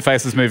was. It seemed like your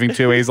face was moving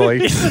too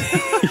easily.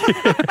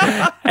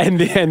 and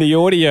the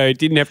audio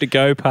didn't have to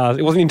go past.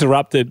 It wasn't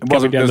interrupted.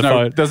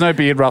 There's no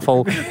beard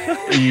ruffle.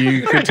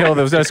 You could tell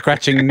there was no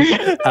scratching.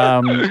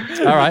 All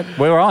right,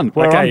 we're on.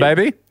 We're on,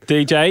 baby.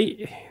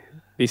 DJ,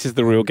 this is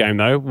the real game,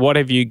 though. What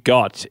have you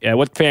got?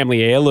 What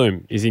family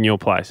heirloom is in your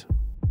place?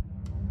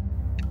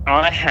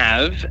 I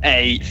have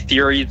a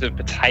series of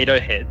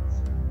potato heads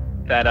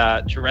that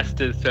are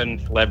dressed as certain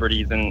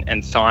celebrities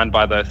and signed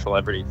by those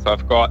celebrities. So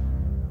I've got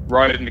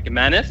Rose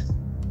McManus,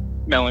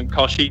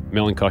 Melancholy,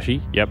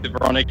 yep. The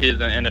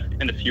Veronicas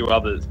and a few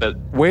others. But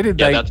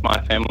that's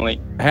my family.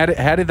 How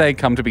did they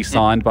come to be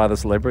signed by the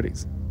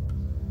celebrities?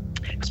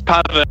 It's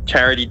part of a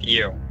charity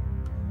deal.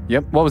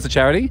 Yep. What was the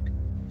charity?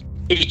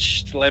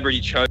 Each celebrity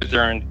chose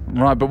their own.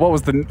 Right, but what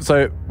was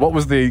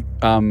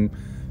the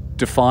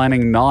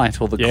defining night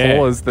or the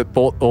cause that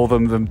brought all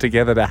them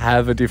together to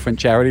have a different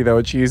charity they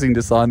were choosing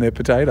to sign their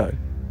potato?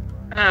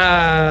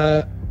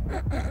 Cause.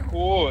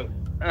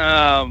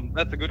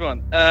 That's a good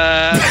one.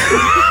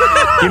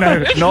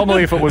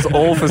 Normally if it was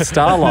all for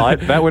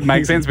Starlight, that would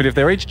make sense. But if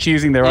they're each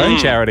choosing their own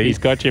charity, he's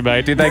got you,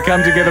 mate. Did they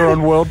come together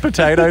on World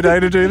Potato Day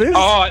to do this?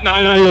 Oh,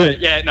 no.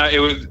 Yeah, no, it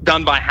was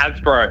done by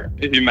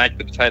Hasbro, who make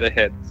the potato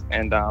heads,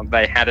 and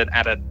they had it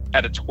at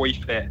a toy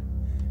fair.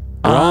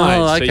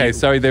 Oh, okay.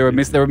 So they were a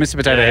Mr.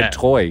 Potato Head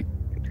toy.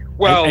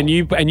 Well, and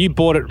you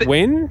bought it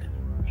when?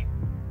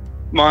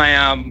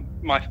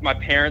 My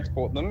parents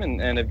bought them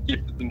and have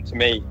gifted them to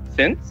me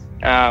since.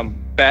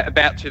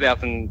 About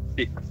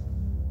 2006.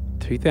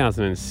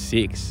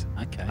 2006.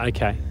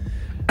 Okay.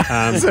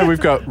 So we've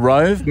got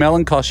Rove, Mel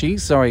and Koshy.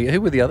 Sorry,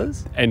 who were the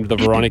others? And the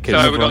Veronicas.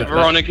 So we've got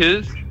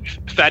Veronica's,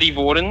 Fatty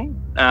Vorden,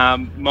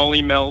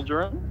 Molly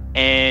Meldrum,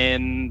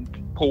 and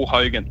Paul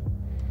Hogan.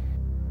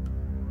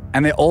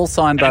 And they're all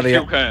signed by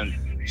Phil Kearns.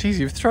 Jeez,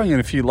 you're throwing in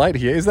a few late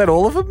here. Is that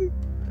all of them?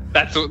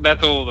 That's all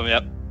of them,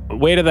 yep.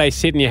 Where do they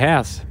sit in your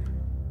house?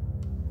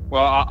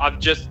 Well, I've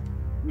just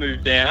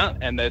moved out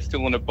and they're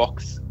still in a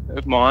box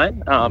of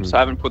mine, so I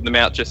haven't put them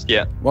out just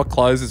yet. What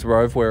clothes is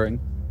Rove wearing?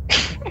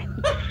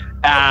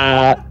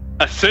 A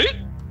suit?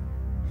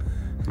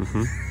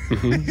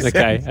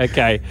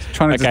 Okay.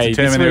 Trying to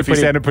determine if he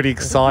sounded pretty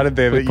excited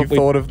there that you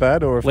thought of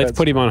that, or if let's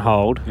put him on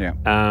hold. Yeah.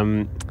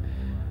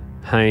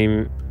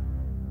 Haim,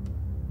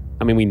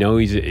 I mean, we know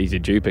he's a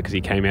duper because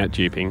he came out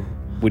duping.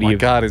 My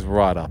guard is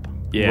right up.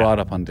 Yeah. Right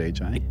up on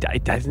DJ.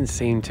 It doesn't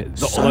seem to...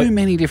 So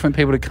many different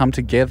people to come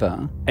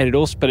together. And it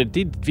also... But it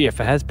did... Yeah,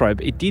 for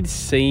Hasbro, it did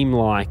seem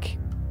like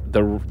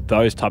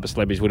those type of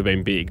celebrities would have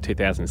been big,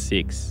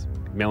 2006.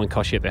 Mel and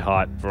Koshy at their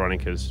height,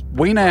 Veronica's...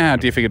 We know how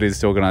difficult it is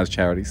to organise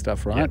charity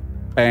stuff, right? Yep.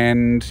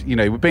 And,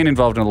 we've been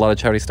involved in a lot of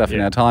charity stuff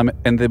in our time.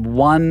 And the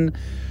one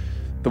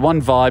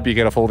vibe you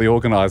get off all the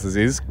organisers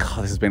is,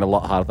 God, this has been a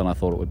lot harder than I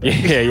thought it would be.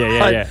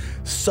 Yeah.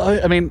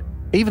 So, I mean...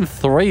 Even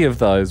 3 of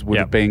those would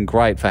have been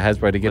great for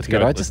Hasbro to get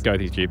together. Let's go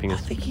with these duping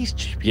us. I think he's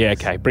duping Yeah, us.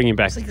 okay. Bring him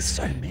back. I think there's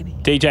so many.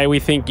 DJ, we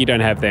think you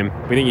don't have them.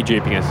 We think you're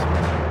duping us.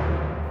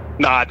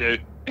 Nah, I do.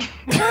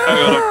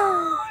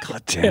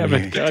 God damn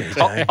it.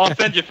 I'll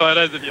send you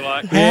photos if you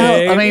like.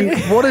 I mean,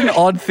 what an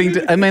odd thing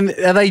to... I mean,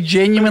 are they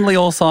genuinely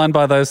all signed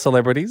by those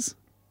celebrities?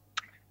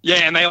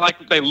 Yeah, and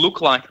they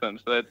look like them.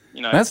 So that,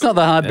 That's not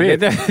the hard bit.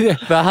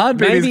 The hard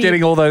bit is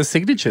getting all those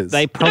signatures.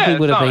 They probably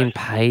would have been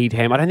paid,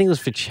 Ham. I don't think it was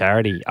for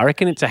charity. I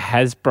reckon it's a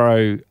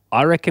Hasbro.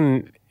 I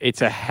reckon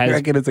it's a Hasbro. I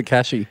reckon it's a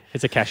cashy.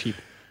 It's a cashy.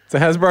 It's a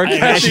Hasbro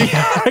cashy.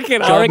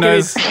 God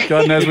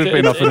knows we've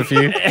been offered a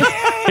few.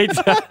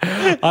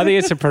 I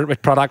think it's a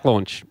product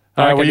launch.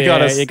 All right, well, you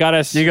got us. You got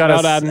us.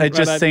 Well done. It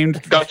just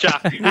seemed... Gotcha.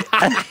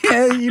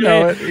 Yeah, you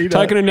know it.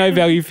 Token of no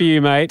value for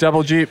you, mate.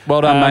 Double dupe. Well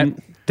done, mate.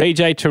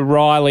 DJ to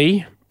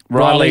Riley.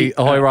 Ahoy,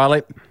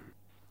 Riley.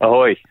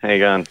 Ahoy. How you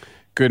going?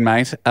 Good,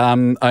 mate.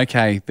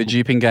 Okay, the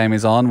duping game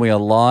is on. We are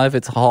live.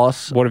 It's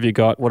hot. What have you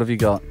got? So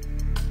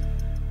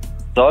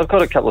I've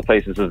got a couple of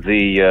pieces of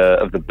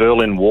the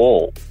Berlin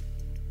Wall.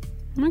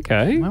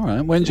 Okay. All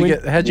right. How'd you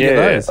get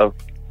those?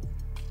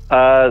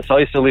 So I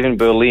used to live in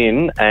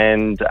Berlin,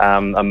 and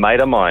a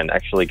mate of mine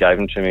actually gave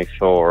them to me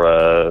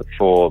for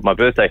my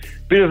birthday.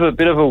 Bit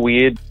of a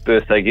weird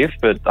birthday gift,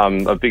 but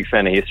I'm a big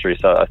fan of history,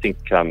 so I think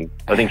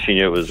she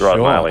knew it was right up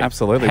my alley.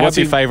 Absolutely. What's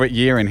your favourite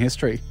year in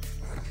history?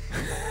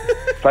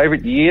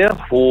 Favourite year?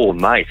 Oh,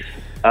 mate.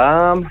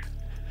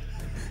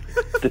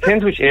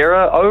 Depends which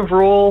era.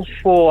 Overall,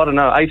 for,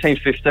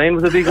 1815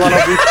 was a big one,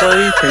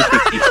 obviously.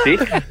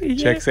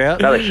 1066. Checks out.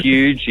 Another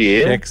huge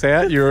year. Checks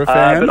out. You're a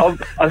fan.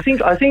 But I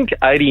think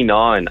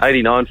 89,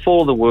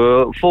 Fall of the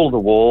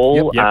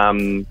Wall,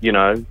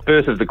 Yep.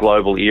 Birth of the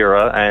global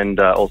era, and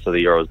also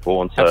the year I was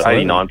born. So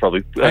Absolutely. 89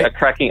 probably a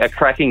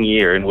cracking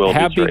year in world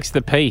history. How big's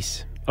the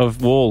piece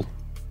of wall?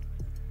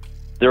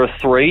 There are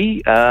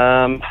 3.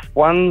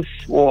 One's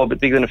a bit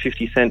bigger than a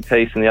 50-cent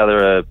piece, and the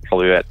other are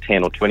probably about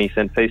 10 or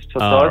 20-cent piece to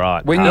size.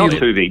 Right. Not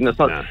too big. It's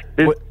not.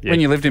 When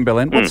you lived in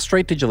Berlin, what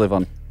street did you live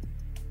on?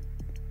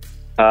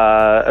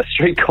 A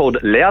street called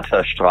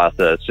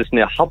Lehrterstraße. It's just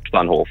near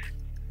Hauptbahnhof.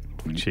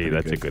 Gee,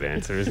 that's a good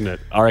answer, isn't it?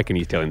 I reckon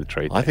he's telling the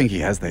truth. I think he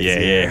has these.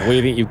 Yeah. What do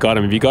you think you've got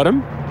him? Have you got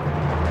him?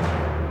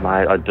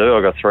 Mate, I do.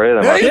 I got 3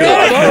 of them. We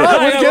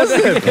guessed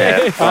it.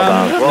 Yeah,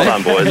 well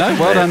done, boys.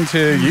 Well done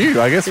to you,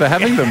 I guess, for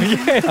having them.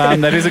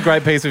 That is a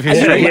great piece of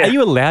history. Are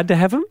you allowed to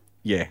have them?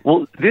 Yeah.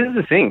 Well, this is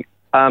the thing.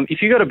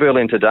 If you go to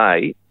Berlin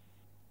today,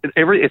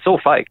 it's all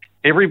fake.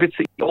 Every bit,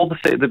 all the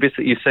bits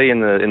that you see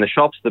in the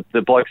shops,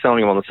 the bloke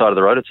selling them on the side of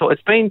the road.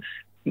 It's been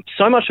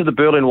so much of the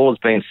Berlin Wall has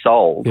been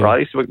sold. Right, I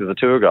used to work as a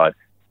tour guide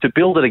to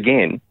build it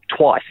again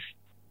twice.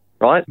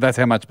 Right, that's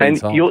how much been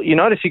sold. You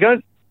notice you go.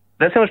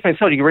 That's how much been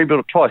sold. You can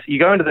rebuild it twice. You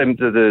go into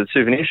the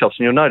souvenir shops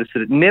and you'll notice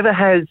that it never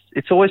has.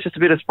 It's always just a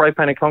bit of spray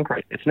painted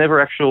concrete. It's never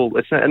actual.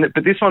 But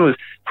this one was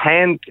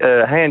hand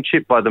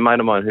chipped by the mate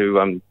of mine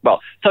who.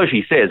 So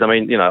she says. I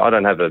mean, I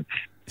don't have a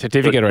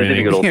certificate or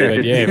anything. But I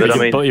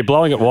mean, you're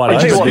blowing it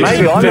wide.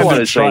 Maybe I'm the one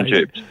who's been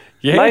duped.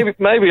 Yeah.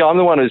 Maybe I'm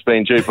the one who's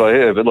been duped by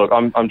her. But look,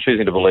 I'm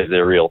choosing to believe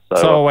they're real.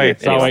 So are we,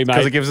 mate.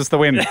 Because it gives us the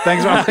win.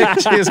 Thanks,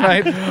 Riley. Cheers,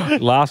 mate.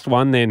 Last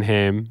one then,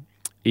 Ham,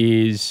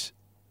 is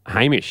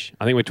Hamish.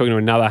 I think we're talking to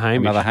another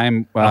Hamish. Another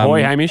Ham.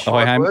 Ahoy, Hamish.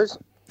 Ahoy, Ham. Boys.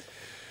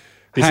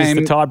 This is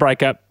the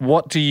tiebreaker.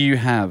 What do you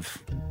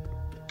have?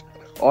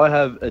 I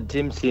have a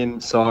dim sim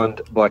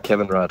signed by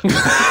Kevin Rudd. It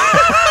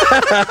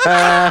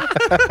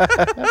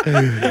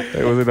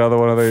was another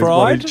one of those.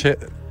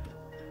 Fried?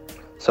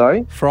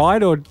 Sorry?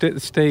 Fried or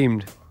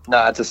steamed?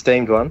 No, it's a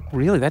steamed one.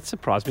 Really? That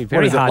surprised me.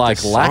 Very What is it, hard like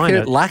to sign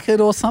it.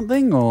 lacquered or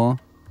something? Or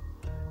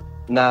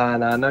Nah,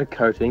 no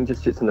coating.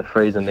 Just sits in the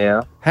freezer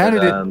now. how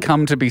did it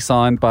come to be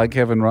signed by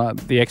Kevin Rudd?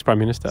 The ex-Prime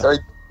Minister. So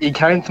he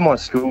came to my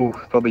school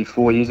probably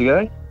 4 years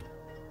ago.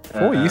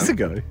 4 years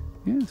ago?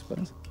 Yeah, I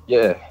suppose.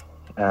 Yeah.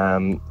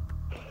 And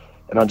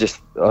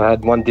I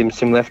had one dim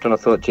sim left, and I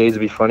thought, geez,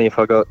 it'd be funny if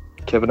I got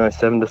Kevin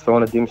 07 to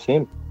sign a dim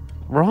sim.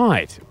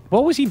 Right.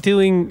 What was he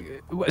doing?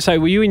 So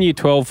were you in year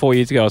 12 4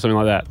 years ago or something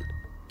like that?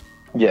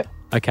 Yeah.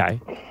 Okay.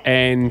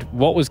 And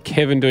what was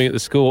Kevin doing at the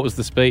school? What was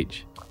the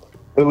speech?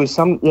 It was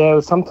some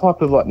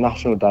type of like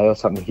national day or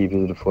something he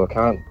visited for.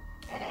 I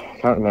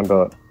can't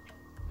remember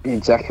the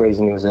exact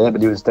reason he was there,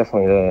 but he was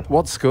definitely there.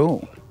 What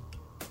school?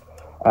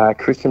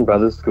 Christian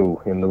Brothers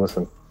School in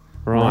Lewisham.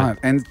 Right.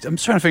 And I'm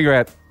just trying to figure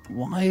out,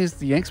 why is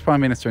the ex-Prime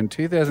Minister in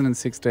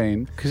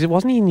 2016... Because it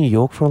wasn't he in New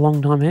York for a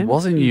long time, Ham?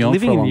 Was in New York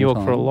living for a in New York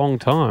long for a time. long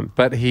time.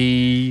 But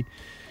he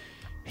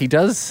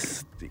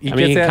does... He I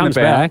mean, gets he out comes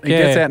and about. back, He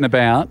gets yeah. out and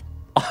about.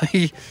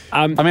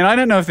 I mean, I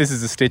don't know if this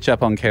is a stitch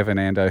up on Kevin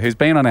Ando, who's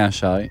been on our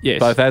show, Yes.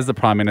 both as the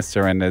Prime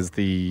Minister and as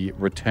the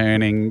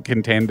returning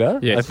contender,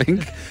 Yes. I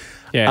think.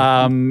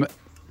 Yeah.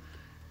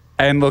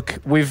 And look,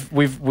 he's No,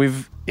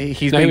 been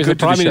he was good the to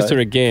Prime the Minister show.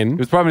 again. He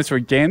was Prime Minister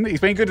again. He's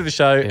been good to the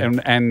show, Yeah.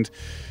 and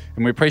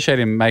we appreciate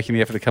him making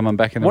the effort to come on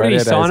back in the What did radio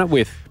he sign days. it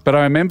with? But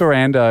I remember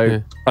Ando. Yeah.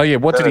 Oh yeah,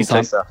 what did he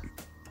sign? Tessa.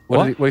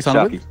 What did he sign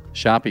it with?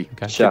 Sharpie.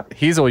 Okay. Sharpie.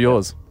 His or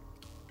yours?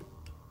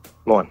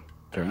 Mine.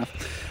 Fair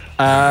enough.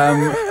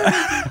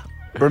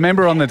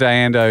 Remember on the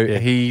day, Ando,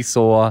 he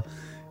saw,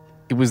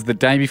 it was the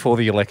day before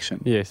the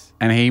election. Yes.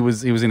 And he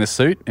was in a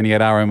suit and he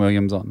had R.M.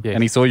 Williams on. Yes.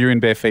 And he saw you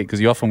in bare feet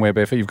because you often wear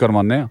bare feet. You've got them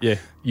on now. Yeah.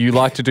 You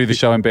like to do the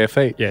show in bare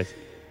feet. Yes.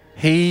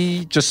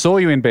 He just saw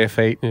you in bare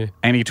feet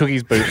and he took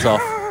his boots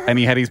off and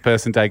he had his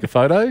person take a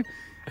photo.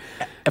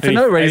 For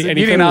no reason.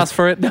 You didn't ask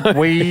for it. No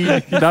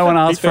one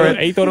asked for it.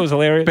 He thought it was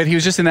hilarious. But he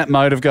was just in that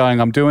mode of going,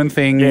 I'm doing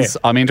things,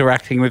 Yeah. I'm I'm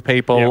interacting with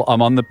people,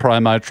 I'm on the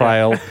promo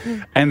trail.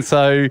 And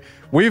so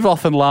we've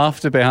often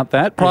laughed about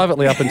that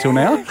privately up until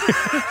now.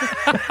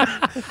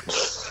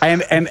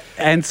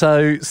 and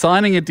so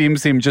signing a dim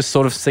sim just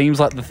sort of seems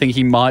like the thing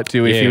he might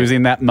do if he was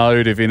in that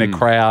mode of in a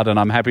crowd and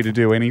I'm happy to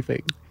do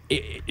anything.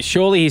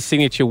 Surely his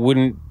signature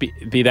wouldn't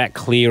be that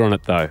clear on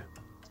it, though.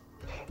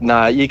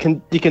 Nah, you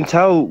can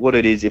tell what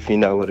it is if you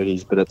know what it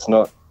is, but it's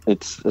not.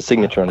 It's a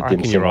signature on a I dim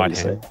reckon sim. you're right,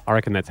 obviously. Ham. I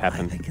reckon that's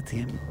happened. I think it's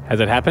him. Has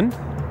it happened?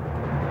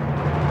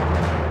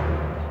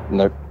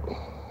 Nope.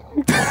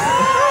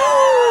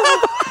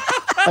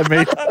 I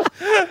mean,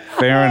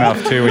 fair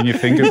enough too when you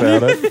think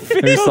about it.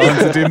 Who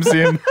signs a dim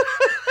sim?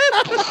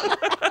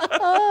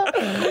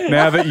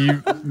 Now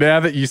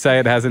that you say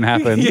it hasn't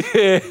happened,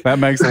 that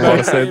makes a lot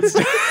of sense.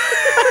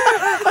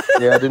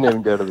 Yeah, I didn't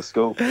even go to the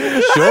school.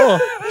 Sure.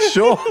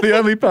 The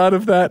only part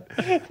of that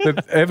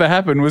ever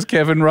happened was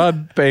Kevin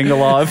Rudd being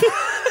alive.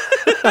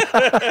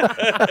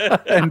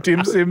 And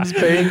dim sims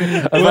being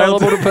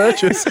available to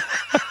purchase.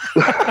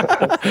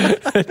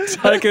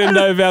 Token of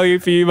no value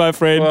for you, my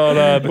friend. Well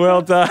done.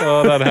 Well done.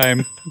 Well done,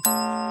 Haim.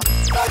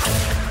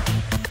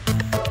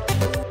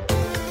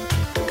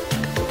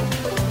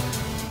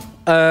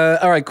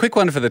 All right, quick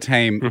one for the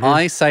team.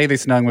 I say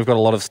this knowing we've got a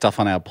lot of stuff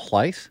on our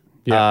plate.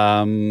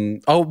 Yeah.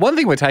 One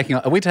thing we're taking,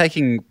 are we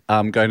taking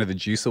going to the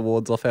Juice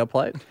Awards off our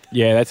plate?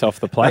 Yeah, that's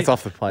off the plate. That's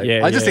off the plate.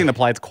 Yeah, I just think the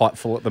plate's quite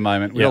full at the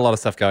moment. We've got a lot of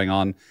stuff going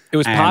on. It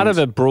was part of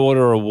a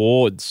broader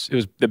awards. It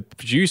was the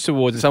Juice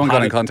Awards. Someone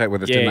got in contact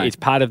with us, didn't they? It's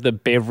part of the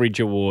Beverage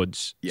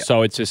Awards. Yeah.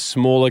 So it's a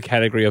smaller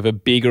category of a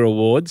bigger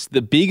awards.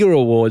 The bigger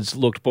awards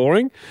looked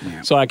boring.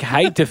 Yeah. So I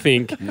hate to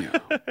think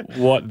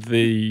what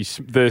the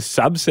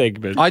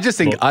sub-segment I just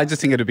think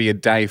it'd be a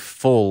day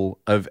full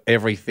of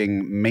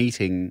everything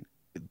meeting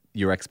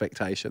your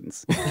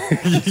expectations.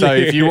 So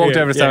if you walked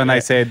over to someone and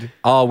they said,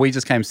 "Oh, we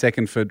just came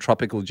second for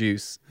tropical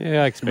juice.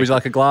 Yeah, I expect would you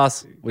like a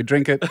glass? We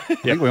drink it." I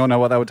think we all know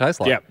what that would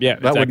taste like.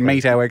 That would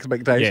meet our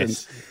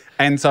expectations. Yes.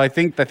 And so I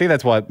think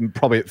that's why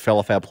probably it fell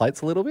off our plates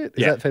a little bit.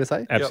 Is that fair to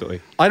say? Absolutely.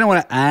 Yep. I don't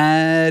want to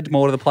add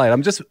more to the plate.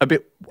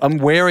 I'm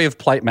wary of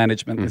plate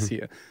management this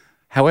year.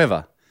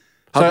 However,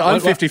 so I'm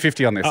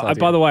 50-50 on this.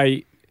 By the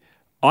way,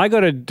 I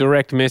got a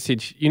direct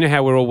message. You know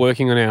how we're all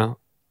working on our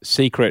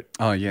secret.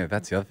 Oh, yeah,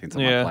 that's the other thing that's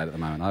on my plate at the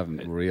moment. I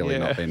haven't really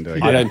not been doing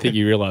it. I don't think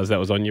you realised that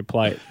was on your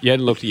plate. You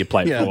hadn't looked at your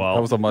plate for a while.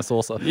 That was on my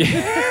saucer.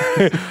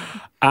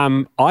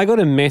 I got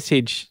a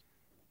message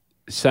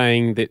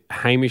saying that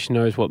Hamish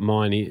knows what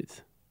mine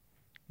is.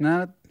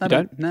 No, I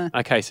don't. No.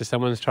 Okay, so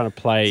someone's trying to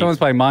play. Someone's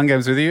playing mind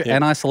games with you,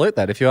 and I salute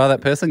that. If you are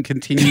that person,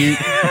 continue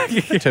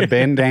to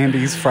bend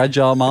Andy's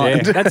fragile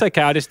mind. Yeah, that's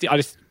okay.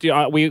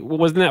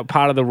 Wasn't that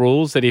part of the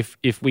rules that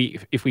if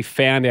we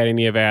found out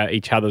any of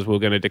each other's, we were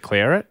going to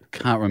declare it?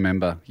 Can't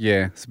remember.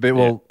 Yeah, it's a bit.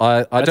 Well,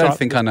 I don't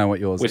think I know what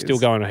yours is. We're still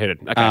going ahead.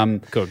 Okay,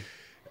 good.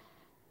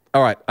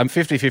 All right, I'm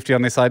 50-50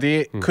 on this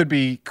idea. We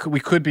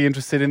could be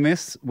interested in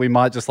this. We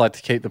might just like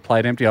to keep the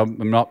plate empty.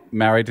 I'm not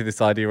married to this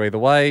idea either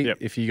way. Yep.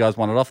 If you guys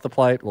want it off the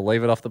plate, we'll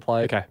leave it off the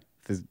plate. Okay.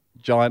 There's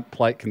giant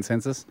plate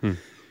consensus.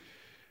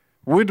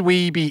 Would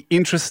we be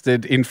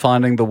interested in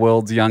finding the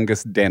world's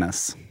youngest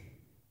Dennis?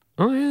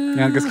 Oh, yeah.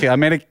 Youngest kid. I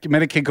met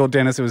a kid called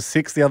Dennis who was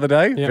 6 the other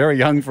day. Yep. Very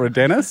young for a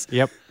Dennis.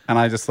 Yep. And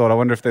I just thought, I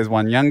wonder if there's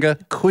one younger.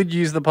 Could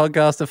use the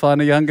podcast to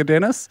find a younger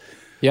Dennis.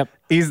 Yep.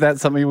 Is that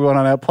something we want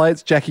on our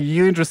plates? Jackie, are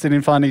you interested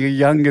in finding a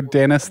younger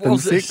Dennis than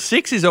 6?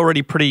 6 is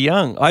already pretty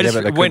young. But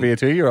there could be a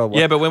 2-year-old one.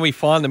 Yeah, but when we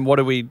find them, what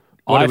do we do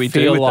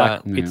with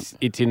that?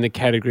 It's in the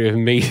category of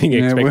meeting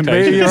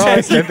expectations. You're right.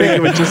 I think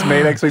it would just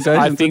meet expectations.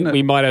 I think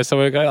we might have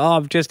someone go,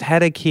 I've just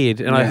had a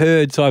kid and I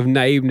heard, so I've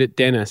named it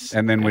Dennis.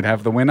 And then we'd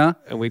have the winner.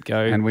 And we'd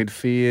go. And we'd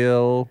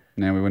feel...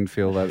 No, we wouldn't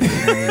feel that. We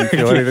wouldn't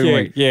feel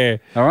anything. Yeah.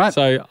 All right.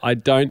 So I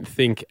don't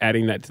think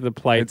adding that to the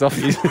plate. It's off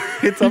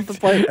the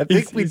plate. I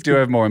think we do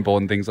have more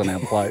important things on our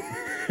plate.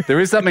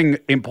 There is something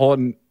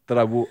important that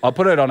I'll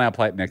put it on our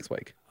plate next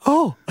week.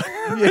 Oh,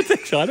 that's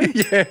exciting.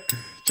 Yeah.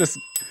 Just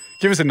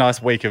give us a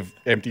nice week of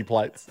empty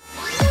plates.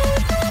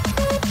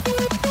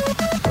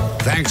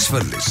 Thanks for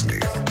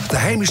listening. The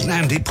Hamish and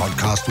Andy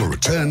podcast will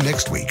return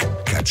next week.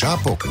 Catch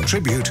up or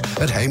contribute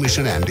at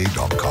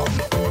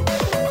hamishandandy.com.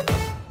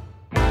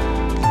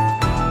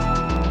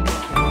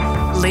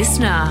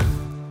 Listener.